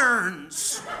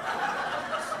patterns.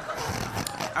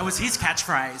 That was his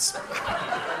catchphrase.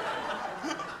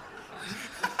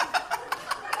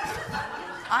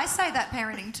 I say that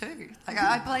parenting too.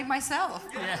 I blame myself.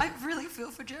 Yeah. I really feel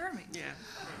for Jeremy. Yeah.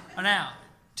 Now,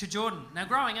 to Jordan. Now,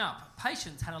 growing up,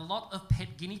 Patience had a lot of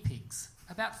pet guinea pigs,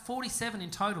 about 47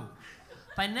 in total.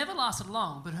 They never lasted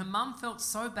long, but her mum felt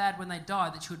so bad when they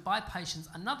died that she would buy Patience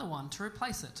another one to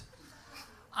replace it.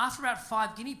 After about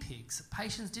 5 guinea pigs,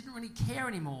 Patience didn't really care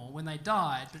anymore when they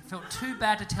died, but felt too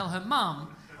bad to tell her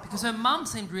mum because her mum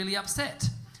seemed really upset.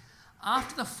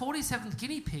 After the 47th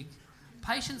guinea pig,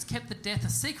 Patience kept the death a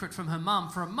secret from her mum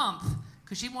for a month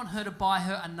because she wanted her to buy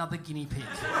her another guinea pig.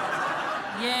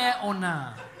 Yeah or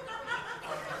nah?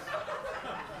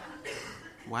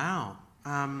 Wow.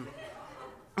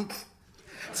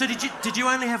 So did you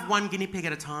only have 1 guinea pig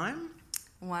at a time?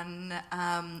 One,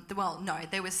 no,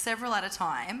 there were several at a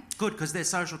time. Good, because they're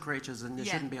social creatures and they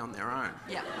shouldn't be on their own.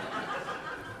 Yeah.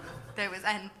 There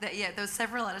was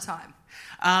several at a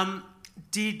time.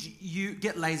 Did you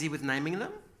get lazy with naming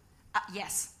them?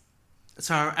 Yes.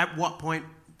 So at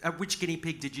which guinea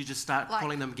pig did you just start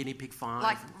calling them guinea pig 5?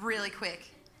 Like really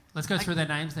quick. Let's go through their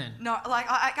names then. No,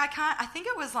 I can't, I think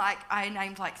it was I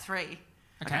named 3.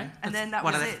 Okay. And then that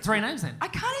was it. 3 names then. I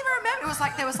can't even remember. It was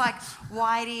there was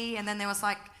Whitey, and then there was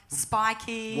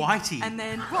Spikey. Whitey? And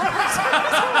then what was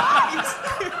White?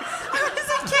 I was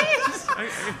a kid.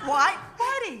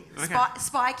 Whitey. Okay.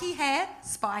 Spiky hair,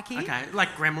 spiky. Okay,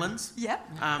 like Gremlins. Yep.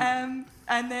 And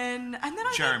then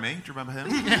I Jeremy, do you remember him?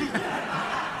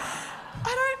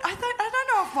 I don't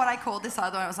know what I called this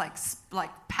other one. It was like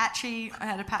patchy. I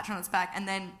had a patch on its back, and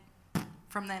then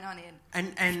from then on in.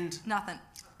 And nothing.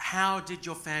 How did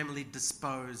your family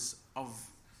dispose of?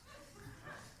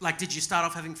 Like, did you start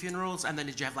off having funerals, and then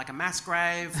did you have like a mass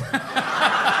grave?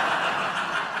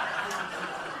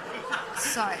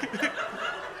 So,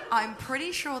 I'm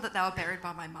pretty sure that they were buried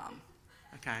by my mum.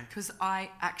 Okay. Because I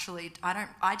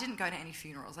didn't go to any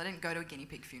funerals. I didn't go to a guinea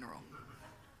pig funeral.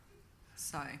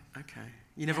 So. Okay.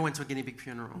 You never went to a guinea pig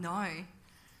funeral? No.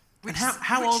 And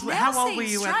how old were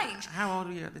you? Strange. How old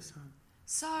were you at this time?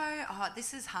 So,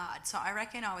 this is hard. So I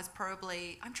reckon I was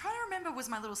probably. I'm trying to remember. Was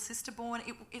my little sister born?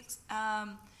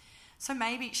 So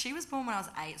maybe she was born when I was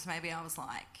 8. So maybe I was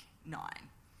like 9,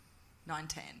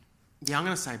 10. Yeah, I'm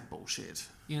going to say bullshit.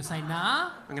 You're going to say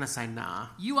nah? I'm going to say nah.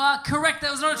 You are correct.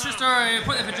 That was not a true story.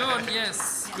 Put that for Jordan,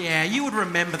 yes. Yeah, you would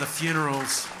remember the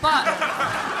funerals. But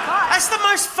that's the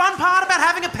most fun part about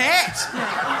having a pet.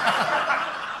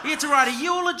 You get to write a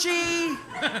eulogy.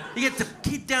 You get the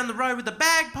kid down the road with the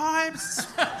bagpipes.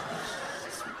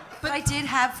 But I did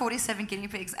have 47 guinea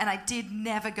pigs, and I did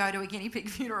never go to a guinea pig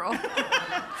funeral.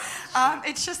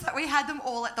 It's just that we had them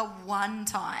all at the one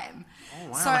time. Oh,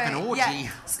 wow, like an orgy.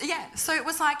 Yeah, so it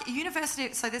was like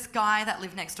university. So this guy that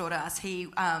lived next door to us, he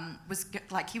was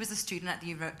a student at the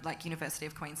University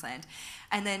of Queensland,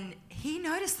 and then he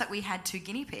noticed that we had 2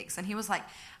 guinea pigs, and he was like,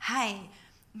 "Hey,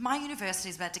 my university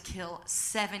is about to kill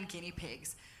 7 guinea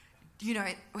pigs. You know,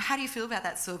 how do you feel about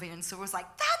that, Sylvia?" And Sylvia was like,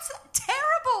 "That's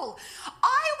terrible.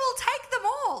 I will take them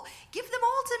all. Give them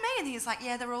all to me." And he's like,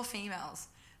 "Yeah, they're all females.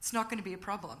 It's not going to be a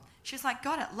problem." She was like,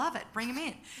 "Got it. Love it. Bring them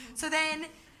in." So then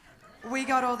we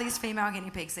got all these female guinea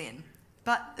pigs in.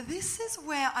 But this is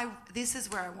where I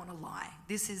want to lie.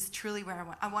 This is truly where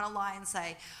I want to lie and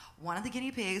say, one of the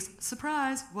guinea pigs,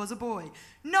 surprise, was a boy.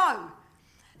 No.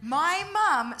 My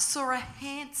mum saw a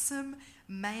handsome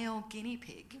male guinea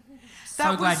pig.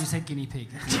 So glad you said guinea pig.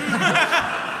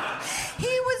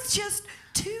 He was just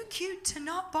too cute to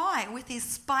not buy with his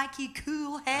spiky,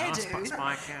 cool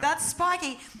hairdo. That's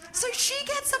spiky. So she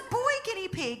gets a boy guinea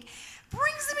pig,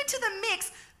 brings him into the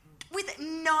mix with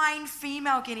 9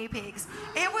 female guinea pigs.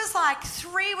 It was like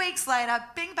 3 weeks later,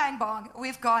 bing, bang, bong,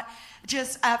 we've got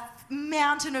just a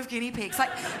mountain of guinea pigs,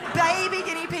 like baby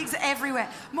guinea pigs everywhere.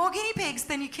 More guinea pigs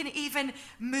than you can even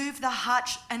move the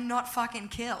hutch and not fucking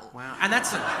kill. Wow, and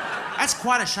that's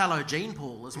quite a shallow gene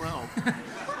pool as well.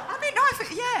 I mean, no,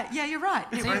 yeah, you're right.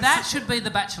 See, that should be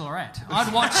The Bachelorette.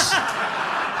 I'd watch...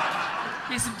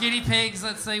 Here's some guinea pigs.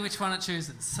 Let's see which one it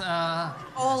chooses.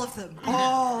 All of them.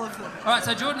 All of them. All right,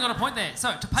 so Jordan got a point there.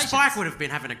 So, to patience... Spike would have been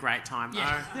having a great time, though.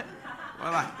 Yeah.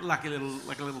 Well, like a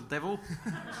little devil.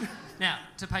 Now,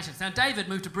 to patience. Now, David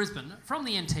moved to Brisbane from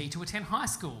the NT to attend high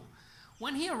school.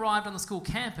 When he arrived on the school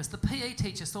campus, the PE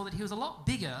teacher saw that he was a lot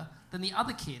bigger than the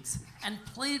other kids and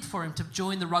pleaded for him to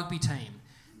join the rugby team.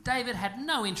 David had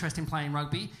no interest in playing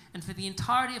rugby, and for the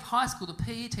entirety of high school, the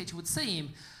PE teacher would see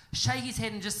him, shake his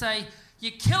head and just say,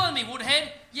 "You're killing me,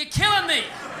 Woodhead. You're killing me."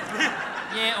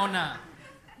 Yeah or no?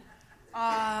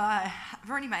 I've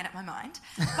already made up my mind.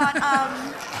 But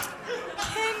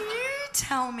can you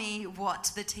tell me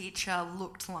what the teacher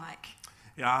looked like?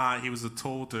 Yeah, he was a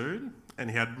tall dude, and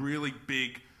he had really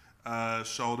big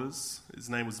shoulders. His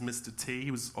name was Mr. T.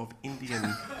 He was of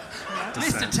Indian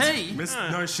descent. Mr. T?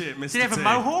 No shit, Mr. T. Did he have a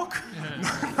mohawk?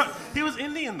 No, he was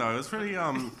Indian, though. It was really...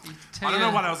 I don't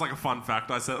know why that was like a fun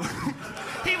fact. I said...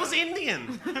 he was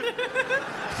Indian.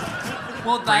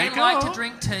 Well, they like to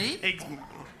drink tea.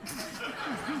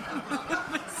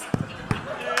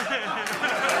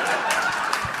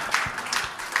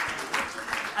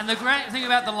 And the great thing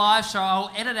about the live show, I'll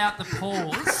edit out the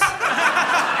pause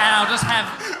and I'll just have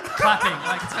clapping.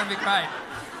 Like, it's going to be great.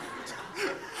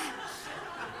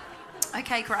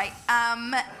 Okay, great.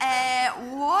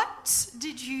 What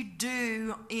did you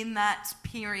do in that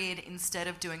period instead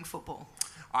of doing football?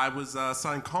 I was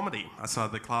studying comedy. I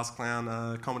started the Class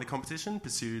Clown comedy competition,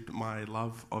 pursued my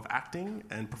love of acting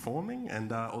and performing,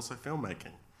 and also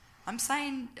filmmaking. I'm just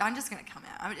going to come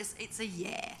out. It's a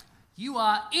yeah. You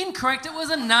are incorrect. It was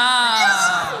a nah.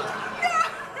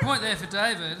 Point there for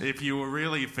David. If you were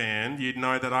really a fan, you'd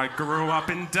know that I grew up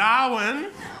in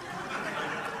Darwin,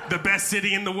 the best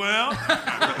city in the world.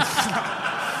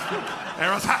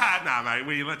 Everyone's, nah, mate,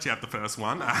 we let you have the first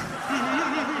one.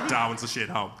 Darwin's a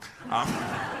shithole.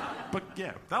 But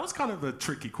yeah, that was kind of a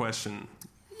tricky question.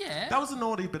 Yeah, Yeah. That was a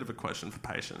naughty bit of a question for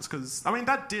Patience, because, I mean,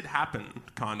 that did happen,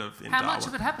 kind of, in How Darwin. much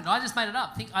of it happened? I just made it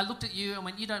up. I looked at you and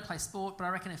went, you don't play sport, but I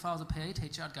reckon if I was a PE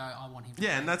teacher, I'd go, I want him to.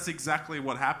 Yeah, and that's exactly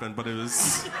what happened, but it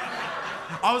was...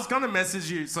 I was going to message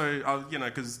you, so,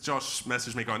 because Josh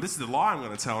messaged me going, this is the lie I'm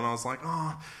going to tell, and I was like,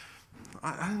 oh...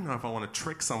 I don't know if I want to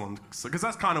trick someone, because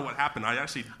that's kind of what happened. I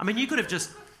mean, you could have just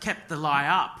kept the lie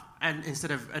up and instead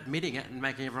of admitting it and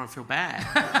making everyone feel bad.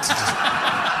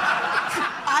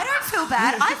 I don't feel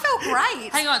bad. I feel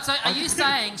great. Hang on, so are you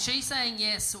saying, she's saying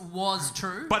yes was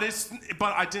true? But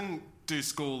I didn't do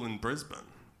school in Brisbane.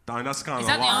 No, that's kind of Is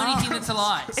that a lie. the only thing that's a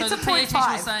lie? So It's the a PE teacher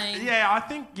 0.5. was saying...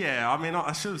 I mean,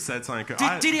 I should have said something.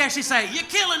 Did he actually say, you're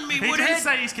killing me, He Woodhead? did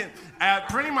say he's killing...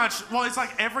 pretty much, well, it's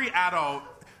like every adult...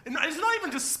 No, it's not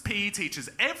even just PE teachers.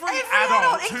 Every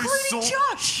adult who including saw...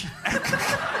 Josh.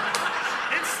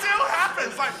 It still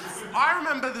happens. Like, I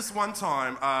remember this one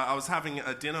time, I was having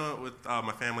a dinner with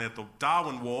my family at the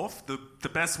Darwin Wharf, the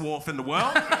best wharf in the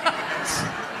world.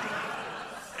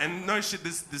 And no shit,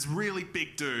 this really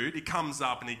big dude, he comes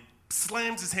up and he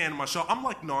slams his hand on my shoulder. I'm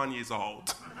like 9 years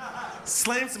old.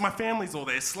 My family's all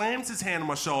there, slams his hand on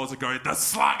my shoulders and goes, the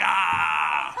slugger!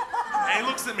 And he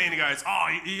looks at me and he goes, oh,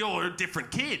 you're a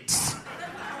different kid.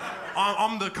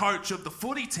 I'm the coach of the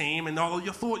footy team, and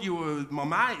you thought you were my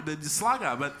mate, the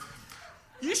slugger, but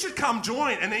you should come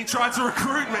join. And he tried to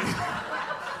recruit me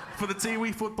for the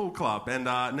Tiwi Football Club, and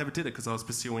never did it because I was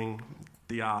pursuing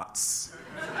the arts,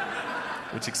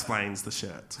 which explains the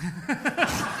shirt.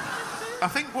 I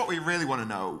think what we really want to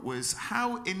know was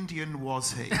how Indian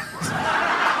was he?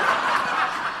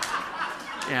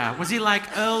 Yeah, was he like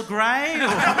Earl Grey? Or...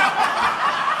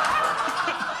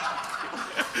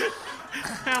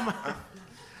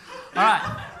 All right.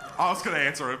 I was going to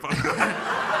answer it, but...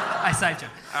 I saved you.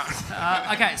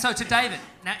 Okay, so to David.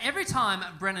 Now, every time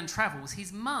Brennan travels,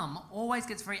 his mum always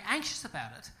gets very anxious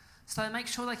about it, so they make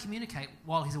sure they communicate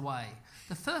while he's away.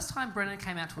 The first time Brennan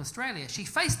came out to Australia, she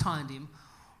FaceTimed him,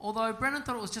 although Brennan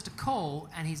thought it was just a call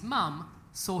and his mum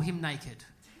saw him naked.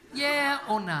 Yeah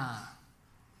or nah?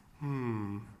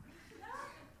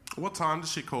 What time did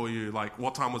she call you? Like,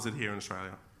 what time was it here in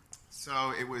Australia?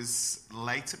 So it was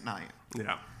late at night.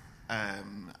 Yeah.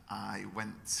 I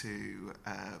went to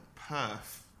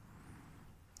Perth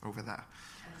over there,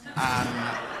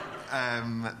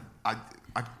 and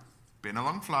I'd been a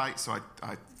long flight, so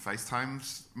I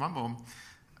FaceTimed my mum.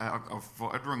 I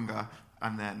thought I'd rung her,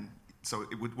 and then so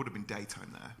it would have been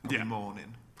daytime there, probably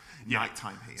morning,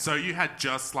 nighttime here. So you had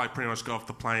just like pretty much got off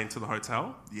the plane to the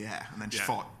hotel? Yeah, and then just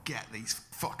thought, get these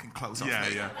fucking clothes off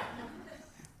me. Yeah.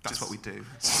 That's what we do.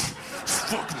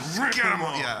 Fucking rip them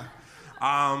off. Yeah.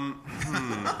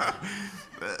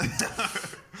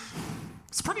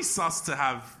 It's pretty sus to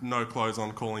have no clothes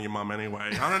on calling your mum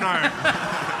anyway. I don't know.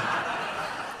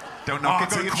 Don't knock it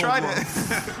till you've tried it.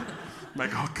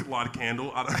 Light a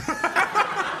candle. I don't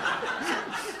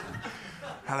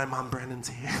Hello, Mum, Brennan's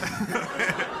here.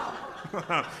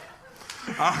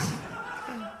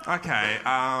 Okay.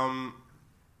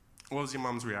 What was your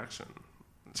mum's reaction?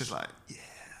 Just like, yeah.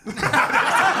 She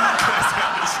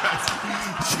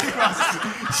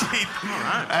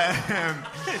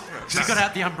got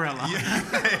out the umbrella.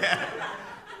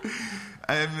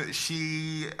 I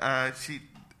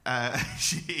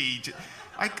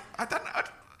don't know,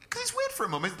 because it's weird for a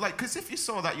mum. Like, because if you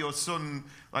saw that your son,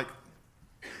 like,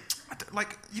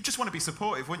 you just want to be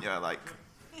supportive, wouldn't you? Like,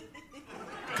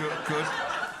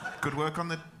 good work on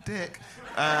the dick.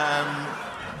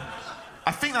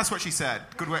 I think that's what she said.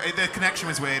 Good work. The connection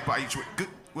was weird, but good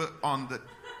work on the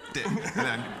dick. And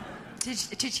then,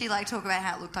 Did she like talk about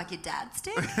how it looked like your dad's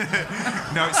dick?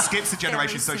 no, it skips a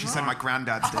generation, Very so she said similar. my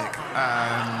granddad's dick.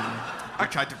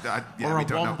 Which Or we a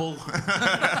don't know. womble.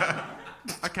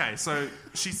 Okay, so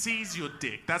she sees your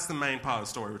dick. That's the main part of the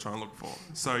story we're trying to look for.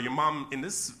 So your mum, in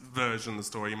this version of the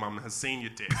story, your mum has seen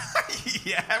your dick.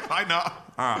 Yeah, why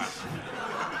not? All right.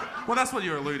 Well, that's what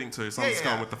you're alluding to, so I'm just Yeah.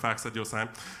 going with the facts that you're saying.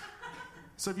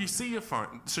 So if you see your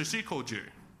phone... So she called you.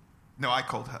 No, I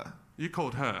called her. You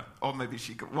called her. Or maybe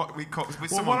she called... What we called... Well,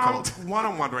 Someone called. what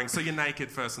I'm wondering, so you're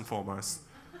naked first and foremost.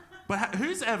 But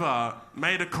who's ever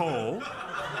made a call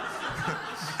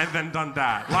and then done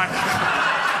that? Like...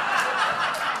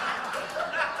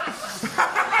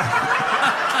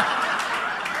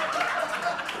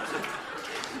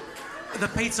 The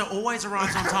pizza always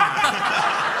arrives on time.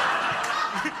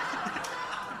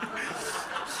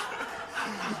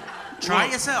 Try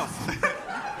it yourself.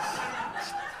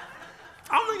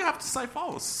 I don't think you have to say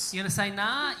false. You're going to say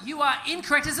nah? You are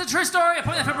incorrect. It's a true story. A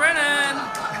point there for Brennan.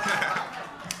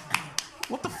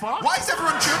 What the fuck? Why is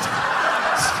everyone judging?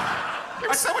 It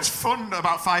was so much fun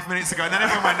about 5 minutes ago, and then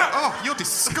everyone went, "Oh, you're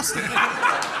disgusting."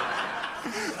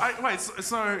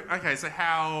 So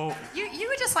how... You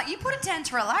were just like, you put it down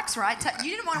to relax, right?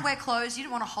 You didn't want to wear clothes, you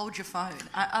didn't want to hold your phone.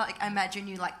 I imagine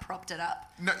you like propped it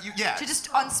up. No, yeah. To just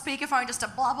on speakerphone, just a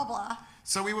blah, blah, blah.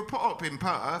 So we were put up in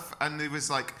Perth, and it was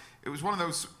one of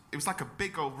those. It was like a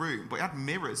big old room, but it had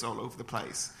mirrors all over the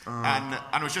place, and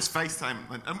it was just FaceTime.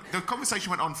 And the conversation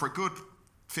went on for a good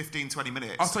 15, 20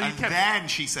 minutes. Oh, so then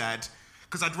she said,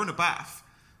 because I'd run a bath,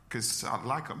 because I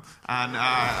like them, and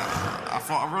I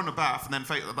thought I'd run a bath, and then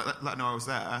let her know I was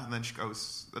there, and then she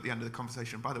goes at the end of the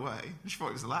conversation, by the way, and she thought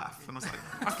it was a laugh, and I was like,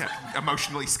 okay,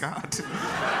 emotionally scarred.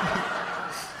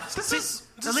 At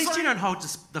least you don't hold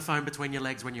the phone between your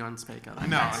legs when you're on speaker. Like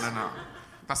No.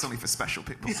 That's only for special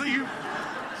people. So you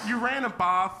ran a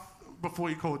bath before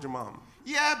you called your mum?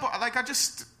 Yeah, but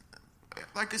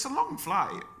it's a long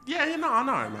flight. Yeah, I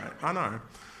know, mate. I know.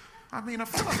 I mean, I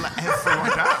feel like let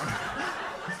everyone down.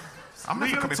 I'm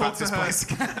never coming back to this place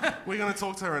again. We're going to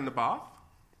talk to her in the bath?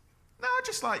 No,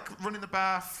 just like running the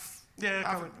bath.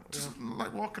 Yeah, just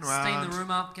like walking around. Steam the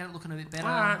room up, get it looking a bit better.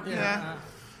 Yeah.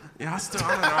 Yeah, I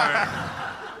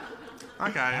don't know.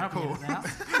 Okay, cool.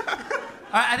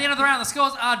 At the end of the round, the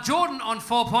scores are Jordan on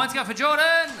 4 points. Go for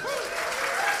Jordan.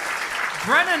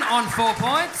 Brennan on 4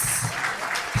 points.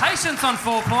 Patience on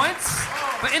 4 points.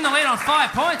 But in the lead on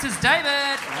 5 points is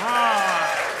David.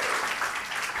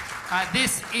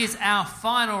 This is our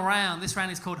final round. This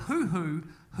round is called Who Who,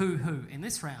 Who Who. In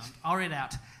this round, I'll read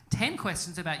out 10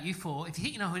 questions about you four. If you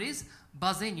think you know who it is,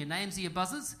 buzz in. Your names are your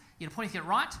buzzers. You get a point if you get it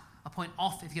right, a point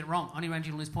off if you get it wrong. Only round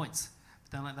you lose points.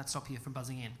 But don't let that stop you from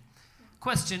buzzing in.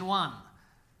 Question 1.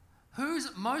 Whose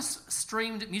most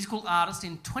streamed musical artist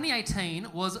in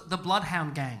 2018 was the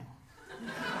Bloodhound Gang?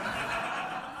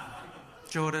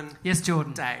 Jordan. Yes,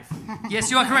 Jordan. Dave. Yes,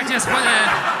 you are correct. Yes, point there.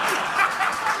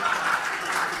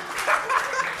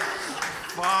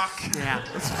 Fuck. Yeah.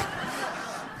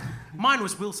 Mine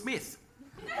was Will Smith.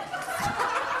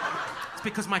 It's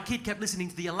because my kid kept listening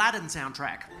to the Aladdin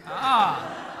soundtrack.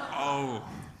 Oh.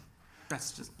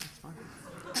 That's fine.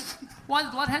 Why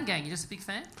the Bloodhound Gang? You're just a big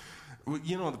fan? Well,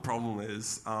 you know what the problem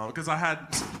is? Because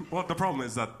the problem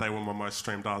is that they were my most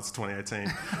streamed artists of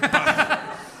 2018. But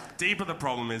deeper the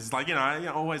problem is, I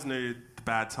always knew the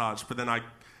Bad Touch, but then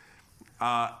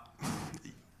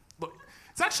look,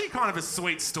 it's actually kind of a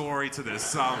sweet story to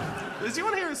this. Do you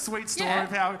want to hear a sweet story of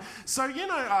how... So,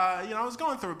 I was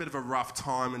going through a bit of a rough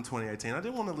time in 2018. I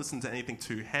didn't want to listen to anything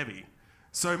too heavy.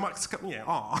 So,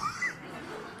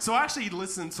 So I actually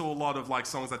listened to a lot of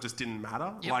songs that just didn't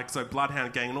matter. Yep. So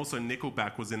Bloodhound Gang, and also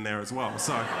Nickelback was in there as well.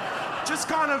 So just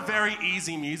kind of very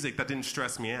easy music that didn't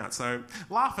stress me out. So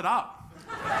laugh it up.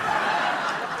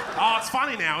 Oh, it's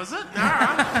funny now, is it? All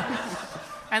right.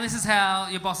 And this is how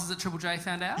your bosses at Triple J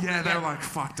found out? Yeah, they were like,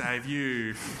 fuck Dave,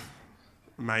 you...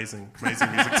 Amazing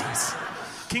music taste.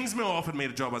 Kingsmill offered me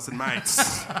the job. I said, mate,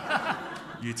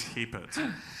 you keep it.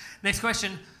 Next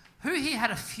question. Who here had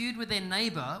a feud with their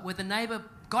neighbour where the neighbour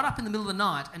got up in the middle of the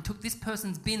night and took this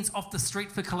person's bins off the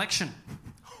street for collection?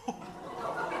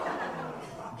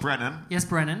 Brennan. Yes,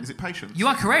 Brennan. Is it Patience? You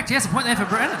are correct. Yes, a point there for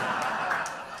Brennan.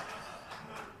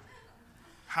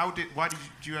 Why did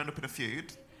you end up in a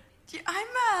feud?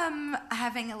 I'm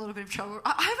having a little bit of trouble.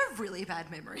 I have a really bad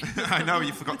memory. I know,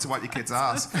 you forgot to wipe your kid's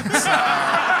ass. But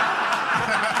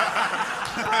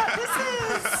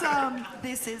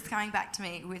this is coming back to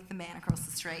me with the man across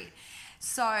the street.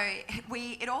 So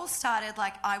it all started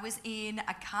I was in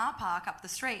a car park up the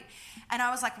street and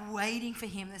I was waiting for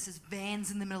him. There's this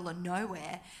van's in the middle of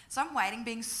nowhere. So I'm waiting,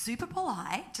 being super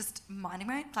polite, just minding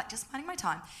my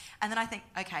time. And then I think,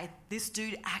 okay, this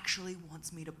dude actually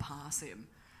wants me to pass him.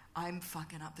 I'm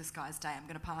fucking up this guy's day. I'm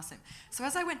going to pass him. So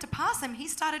as I went to pass him, he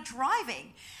started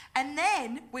driving. And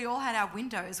then we all had our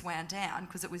windows wound down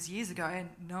because it was years ago and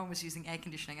no one was using air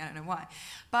conditioning. I don't know why.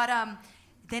 But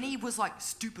then he was like,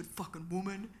 stupid fucking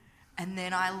woman. And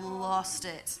then I lost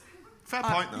it. Fair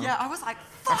point, though. Yeah, I was like,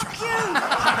 fuck you.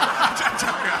 I'm joking.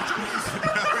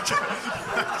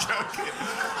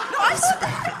 No, I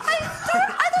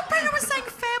thought Brendan was saying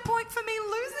fair point for me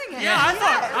losing it. Yeah, I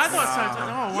thought so. Oh,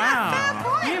 wow. Yeah, fair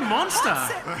point. You monster.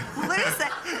 Lose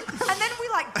it. And then we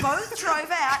both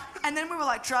drove out, and then we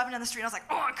were driving down the street, and I was like,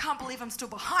 oh, I can't believe I'm still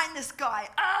behind this guy.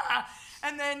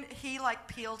 And then he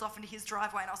peeled off into his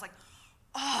driveway, and I was like,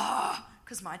 oh,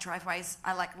 because my driveways,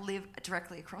 I live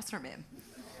directly across from him.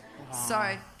 Wow.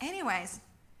 So, anyways,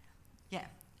 yeah,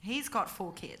 he's got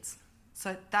 4 kids.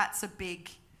 So that's a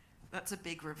big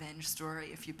revenge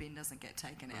story if your bin doesn't get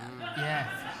taken out. Yeah.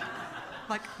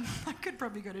 I could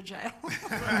probably go to jail.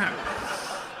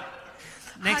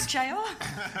 Next jail.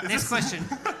 Next question.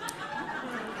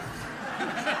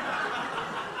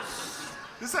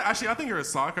 Actually, I think you're a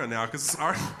psycho now, because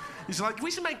you're like,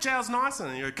 we should make jails nicer,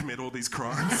 and you commit all these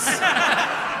crimes.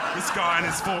 This guy and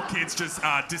his 4 kids just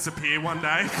disappear one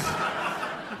day.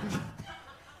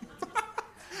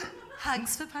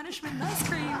 Hugs for punishment and ice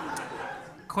cream.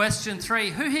 Question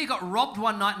 3. Who here got robbed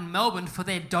one night in Melbourne for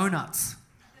their donuts?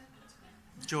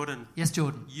 Jordan. Yes,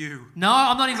 Jordan. You. No,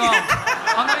 I'm not involved.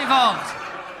 I'm not involved.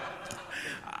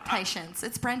 Patience.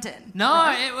 It's Brendan. No,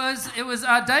 right? it was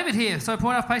David here. So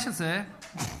point off Patience there.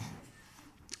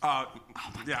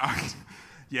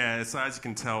 Yeah, so as you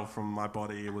can tell from my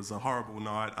body, it was a horrible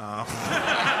night.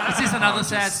 Is this another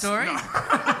sad story? No.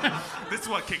 This is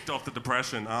what kicked off the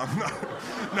depression.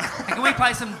 Hey, can we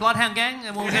play some Bloodhound Gang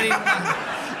and we'll get him?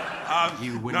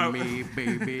 You and me,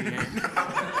 baby.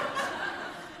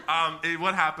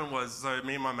 What happened was, so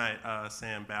me and my mate,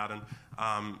 Sam Bowden,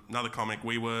 another comic,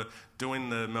 we were doing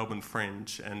the Melbourne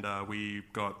Fringe, and we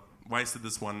got wasted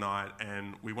this one night,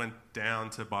 and we went down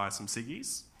to buy some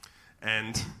ciggies,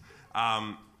 and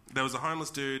there was a homeless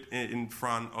dude in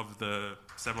front of the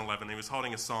 7-Eleven. He was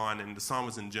holding a sign, and the sign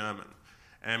was in German.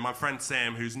 And my friend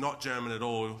Sam, who's not German at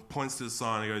all, points to the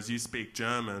sign and goes, "You speak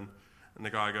German?" And the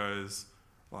guy goes,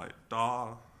 like,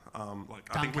 "Da." I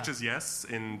think, which is yes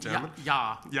in German.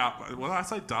 Yeah. Yeah. Well, I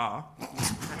say da.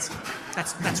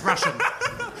 That's Russian.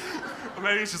 Or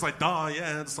maybe it's just like da.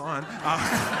 Yeah, that's fine.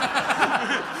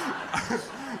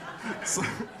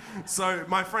 So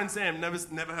my friend Sam,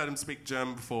 never heard him speak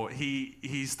German before.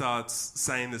 He starts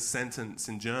saying this sentence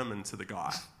in German to the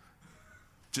guy.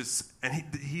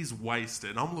 He's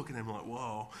wasted. I'm looking at him like,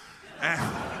 whoa.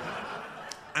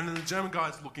 And then the German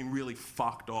guy's looking really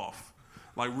fucked off.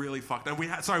 Like, really fucked. And we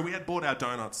had bought our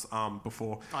donuts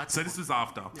before. So this was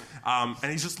after. Yeah. And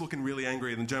he's just looking really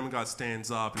angry. And the German guy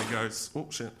stands up and he goes, "Oh,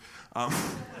 shit." And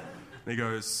he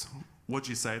goes, "What'd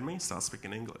you say to me?" Starts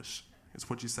speaking English. He goes,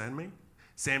 "What'd you say to me?"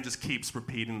 Sam just keeps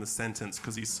repeating the sentence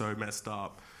because he's so messed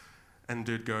up. And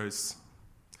dude goes,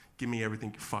 "Give me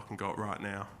everything you fucking got right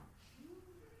now."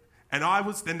 And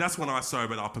that's when I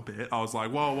sobered up a bit. I was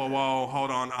like, whoa, hold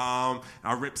on. I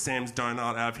ripped Sam's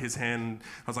donut out of his hand.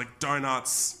 I was like,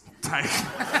 "Donuts, take."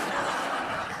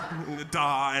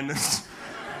 Da. And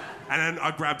then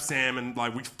I grabbed Sam and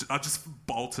I just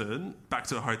bolted back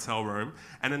to the hotel room.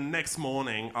 And then the next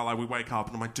morning, we wake up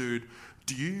and I'm like, "Dude,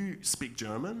 do you speak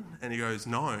German?" And he goes,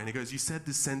 "No." And he goes, "You said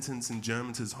this sentence in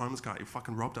German to this homeless guy. You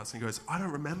fucking robbed us." And he goes, "I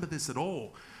don't remember this at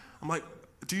all." I'm like,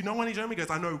 "Do you know any German?" He goes,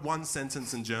 "I know one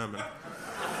sentence in German."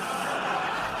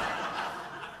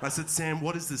 I said, "Sam,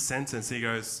 what is this sentence?" He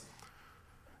goes,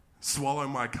 "Swallow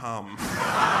my cum."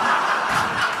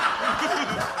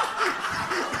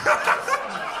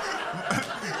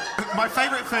 My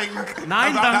favourite thing...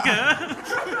 Nein, danke.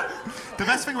 The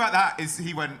best thing about that is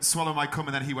he went, "Swallow my cum,"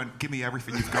 and then he went, "Give me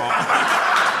everything you've got."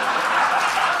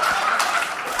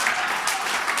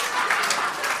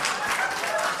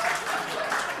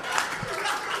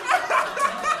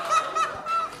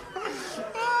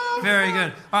 Very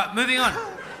good. All right, moving on.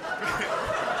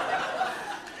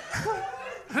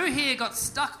 Who here got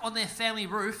stuck on their family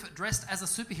roof dressed as a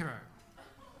superhero?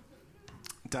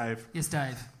 Dave. Yes,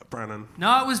 Dave. Brennan.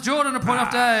 No, it was Jordan. A point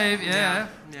off Dave. Yeah.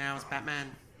 Yeah, I was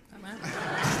Batman.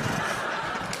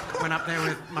 Went up there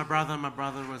with my brother. My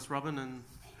brother was Robin, and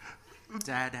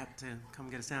Dad had to come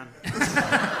get us down.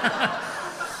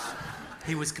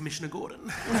 He was Commissioner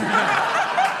Gordon.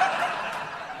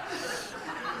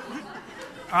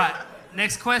 All right,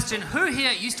 next question. Who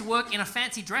here used to work in a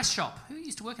fancy dress shop? Who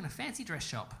used to work in a fancy dress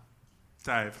shop?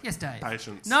 Dave. Yes, Dave.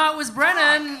 Patience. No, it was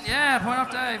Brennan. Yeah, point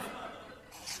off Dave.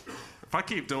 If I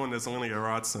keep doing this, I'm going to get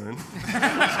right soon.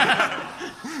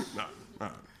 No.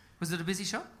 Was it a busy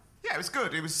shop? Yeah, it was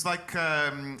good. It was like,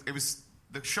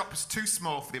 the shop was too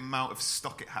small for the amount of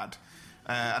stock it had.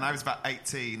 And I was about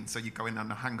 18, so you go in on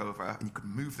a hangover and you could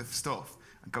move the stuff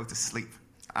and go to sleep.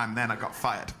 And then I got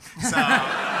fired. So...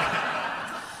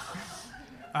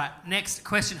 All right, next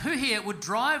question. Who here would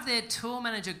drive their tour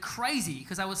manager crazy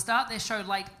because they would start their show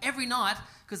late every night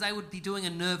because they would be doing a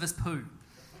nervous poo?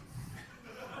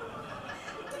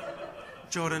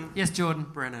 Jordan. Yes, Jordan.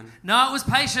 Brennan. No, it was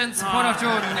Patience. Point off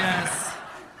Jordan, yes.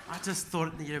 I just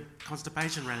thought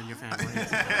constipation ran in your family.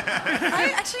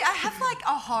 I have like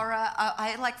a horror.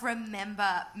 I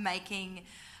remember making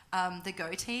the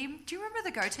Go Team. Do you remember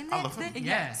the Go Team? I love them.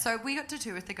 Yeah. So we got to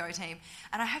tour with the Go Team,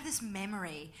 and I have this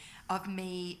memory of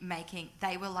me making.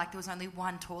 They were like there was only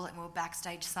one toilet, and we were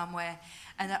backstage somewhere,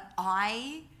 and that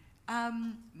I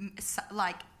don't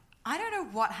know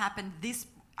what happened.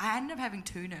 I ended up having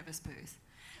 2 nervous poos.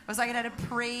 I was like, it had a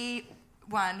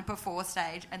one before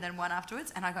stage and then one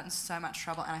afterwards, and I got in so much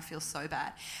trouble, and I feel so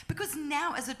bad. Because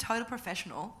now, as a total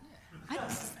professional, I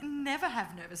never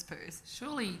have nervous poos.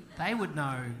 Surely they would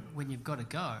know when you've got to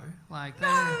go. Like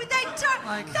No, they don't.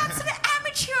 Like- That's an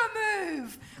amateur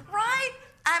move, right?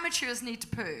 Amateurs need to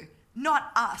poo,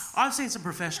 not us. I've seen some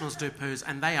professionals do poos,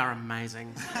 and they are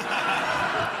amazing.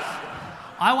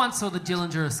 I once saw the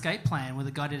Dillinger Escape Plan where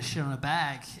the guy did a shit on a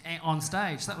bag on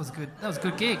stage. That was good. That was a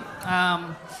good gig.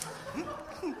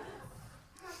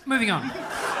 Moving on.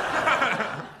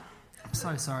 I'm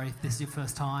so sorry if this is your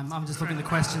first time. I'm just looking at the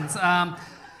questions.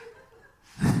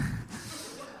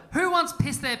 Who once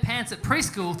pissed their pants at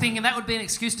preschool thinking that would be an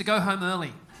excuse to go home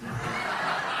early?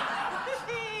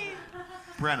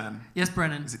 Brennan. Yes,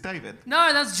 Brennan. Is it David?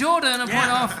 No, that's Jordan. A point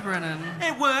Yeah. off, Brennan.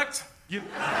 It worked. You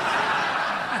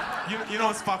know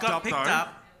what's fucked Got up picked though?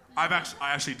 up. I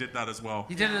actually did that as well.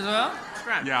 You did it as well? It's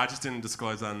great. Yeah, I just didn't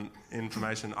disclose that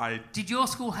information. Did your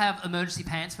school have emergency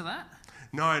pants for that?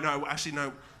 No.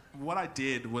 What I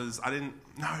did was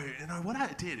what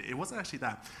I did, it wasn't actually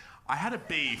that. I had a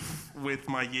beef with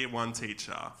my year 1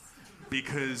 teacher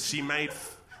because she made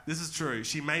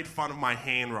fun of my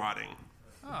handwriting.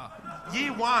 Oh.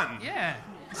 Year 1. Yeah.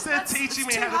 Instead of teaching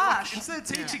me too how to harsh. instead of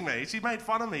teaching me, she made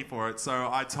fun of me for it. So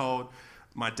I told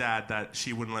my dad that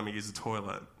she wouldn't let me use the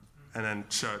toilet, and then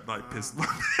pissed.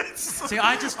 See,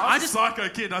 I was a psycho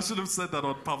kid. I should have said that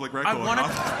on public record.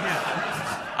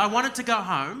 I wanted to go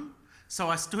home, so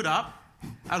I stood up,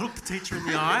 I looked the teacher in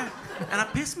the eye, and I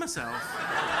pissed myself.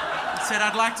 I said,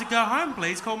 "I'd like to go home,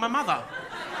 please. Call my mother."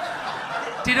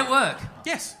 Did it work?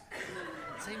 Yes.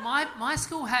 See, my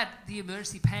school had the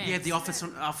emergency pants. Yeah, the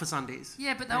office undies.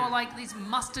 Yeah, but they were like these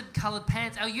mustard-coloured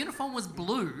pants. Our uniform was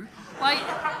blue. Like,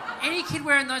 any kid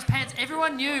wearing those pants,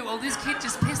 everyone knew, well, this kid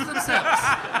just pissed themselves.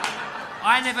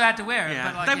 I never had to wear it.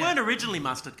 Yeah. But They weren't originally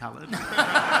mustard coloured.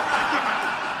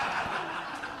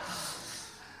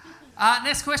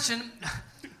 Next question.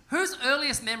 Whose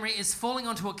earliest memory is falling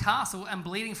onto a castle and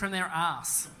bleeding from their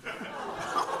ass?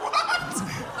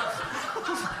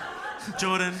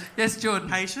 Jordan. Yes, Jordan.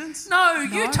 Patience? No,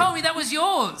 you told me that was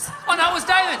yours. Oh, no, it was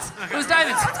David's. It was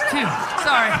David's. Phew,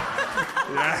 sorry.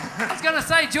 I was going to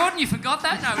say, Jordan, you forgot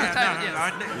that? No, it was David, yes.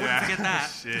 I wouldn't forget that.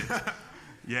 Shit.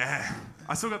 Yeah.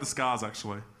 I still got the scars,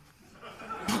 actually.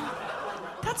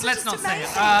 That's Let's just not say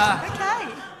amazing. it.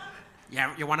 Okay.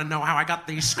 Yeah, you want to know how I got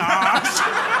these scars?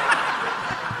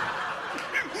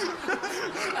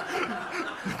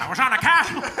 I was on a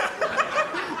castle.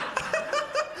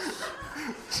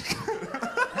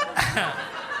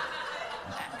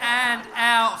 And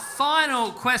our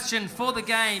final question for the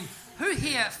game. Who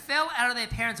here fell out of their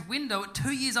parents' window at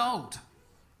 2 years old?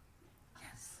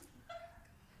 Yes.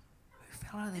 Who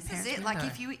fell out of their This parents' is it. window?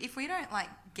 Like, if we don't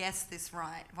guess this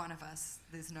right, one of us,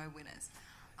 there's no winners.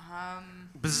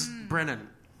 Brennan.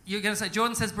 You're going to say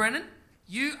Jordan says Brennan?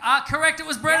 You are correct. It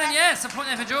was Brennan. Yes, a point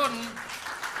there for Jordan.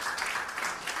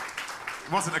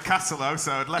 It wasn't a castle though,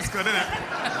 so less good, isn't it?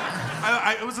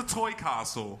 It was a toy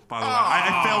castle, by the way.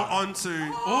 I fell onto.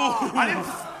 I didn't.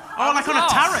 Like on a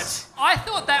turret. I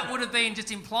thought that would have been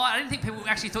just implied. I didn't think people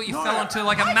actually thought you fell onto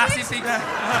like a massive thing,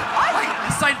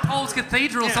 like St. Paul's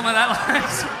Cathedral or something like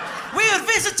that. We are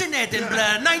visiting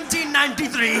Edinburgh,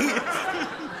 1993.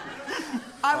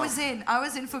 I was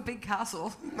in for Big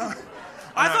Castle.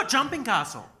 I thought Jumping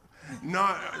Castle.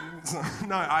 No.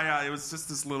 It was just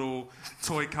this little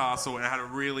toy castle, and it had a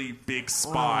really big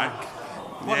spike.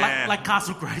 What, Yeah. like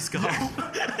Castle Grayskull?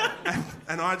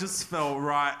 And I just fell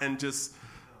right and just.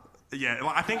 Yeah,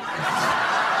 I think. No.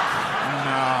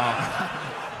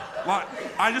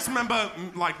 I just remember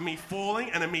me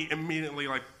falling and me immediately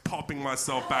popping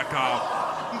myself back up.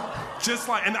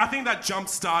 And I think that jump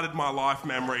started my life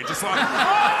memory. Just like,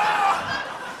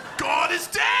 God is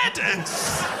dead! And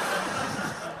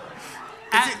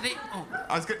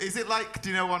Is it like, do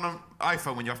you know on an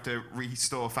iPhone when you have to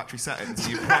restore factory settings?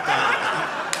 You pop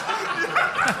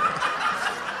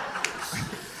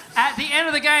At the end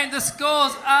of the game, the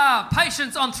scores are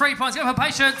Patience on 3 points. Go for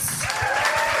Patience.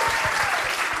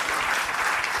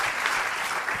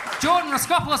 Jordan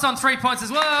Raskopoulos on 3 points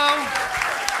as well.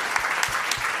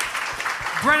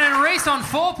 Brennan Reese on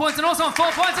 4 points, and also on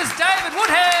 4 points is David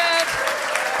Woodhead.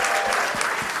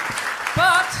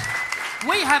 But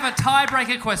we have a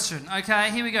tiebreaker question.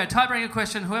 Okay, here we go. Tiebreaker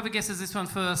question. Whoever guesses this one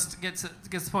first gets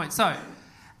the point. So,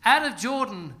 out of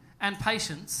Jordan and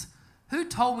Patience, who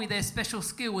told me their special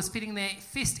skill was fitting their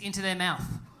fist into their mouth?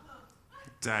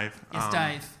 Dave. Yes,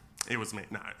 Dave. It was me.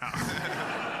 No.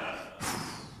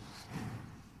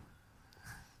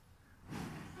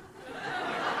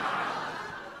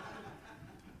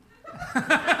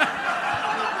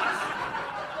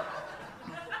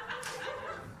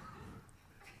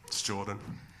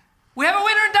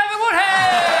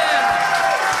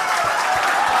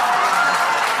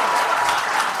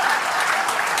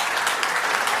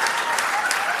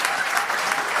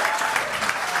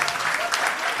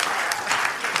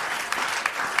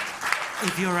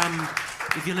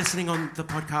 if you're listening on the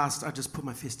podcast, I just put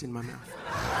my fist in my mouth.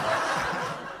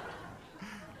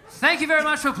 Thank you very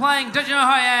much for playing Don't You Know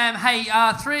Who I Am? Hey,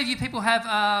 three of you people have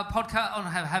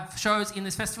have shows in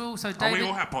this festival. So David, we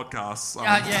all have podcasts.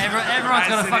 Everyone's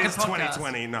got a fucking As podcast. it is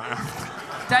 2020, no.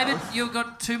 David, you've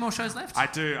got 2 more shows left? I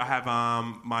do. I have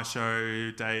my show,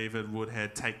 David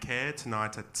Woodhead Take Care,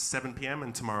 tonight at 7 p.m.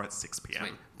 and tomorrow at 6 p.m.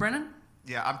 Sweet. Brennan?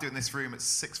 Yeah, I'm doing this room at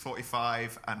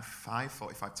 6:45 and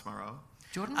 5:45 tomorrow.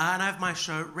 Jordan? And I have my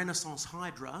show, Renaissance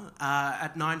Hydra,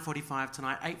 at 9:45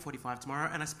 tonight, 8:45 tomorrow,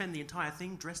 and I spend the entire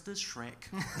thing dressed as Shrek.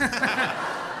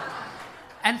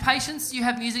 And Patience, you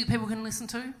have music people can listen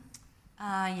to?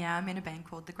 Yeah, I'm in a band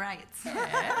called The Greats.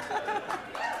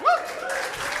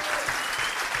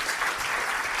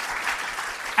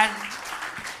 And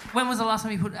when was the last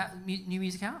time you put new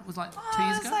music out? Was like 2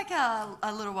 years ago? It was like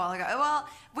a little while ago. Well,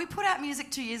 we put out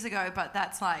music 2 years ago, but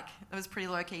that's like, it was pretty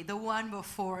low-key. The one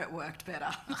before it worked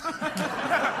better.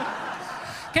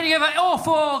 Can you give all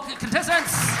 4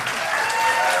 contestants?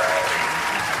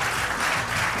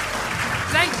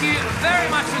 Thank you very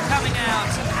much for coming out.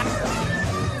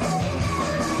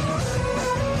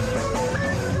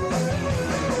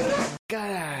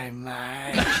 G'day,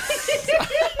 mate.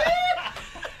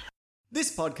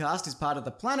 This podcast is part of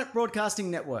the Planet Broadcasting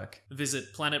Network.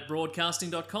 Visit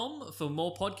planetbroadcasting.com for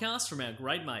more podcasts from our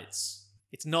great mates.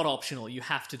 It's not optional, you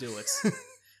have to do it.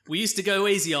 We used to go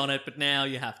easy on it, but now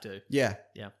you have to. Yeah.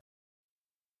 Yeah.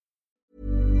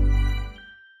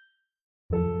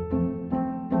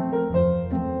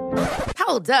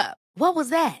 Hold up. What was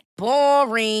that?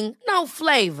 Boring. No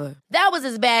flavor. That was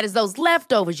as bad as those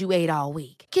leftovers you ate all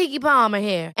week. Keke Palmer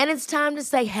here, and it's time to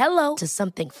say hello to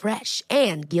something fresh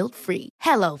and guilt-free.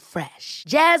 Hello Fresh.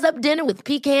 Jazz up dinner with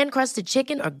pecan-crusted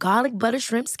chicken or garlic butter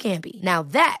shrimp scampi. Now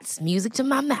that's music to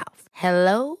my mouth.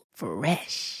 Hello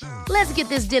Fresh. Let's get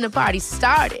this dinner party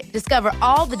started. Discover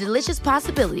all the delicious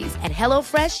possibilities at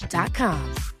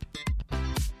HelloFresh.com.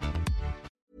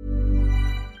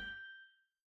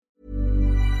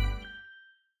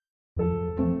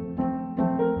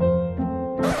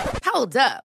 Hold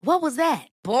up. What was that?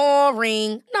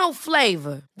 Boring. No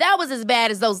flavor. That was as bad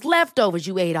as those leftovers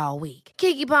you ate all week.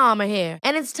 Keke Palmer here,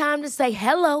 and it's time to say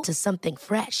hello to something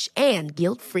fresh and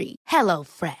guilt-free. Hello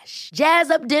Fresh. Jazz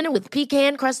up dinner with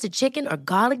pecan-crusted chicken or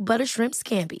garlic butter shrimp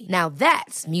scampi. Now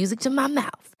that's music to my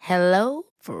mouth. Hello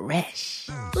Fresh.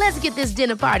 Let's get this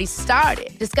dinner party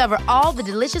started. Discover all the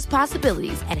delicious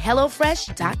possibilities at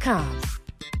HelloFresh.com.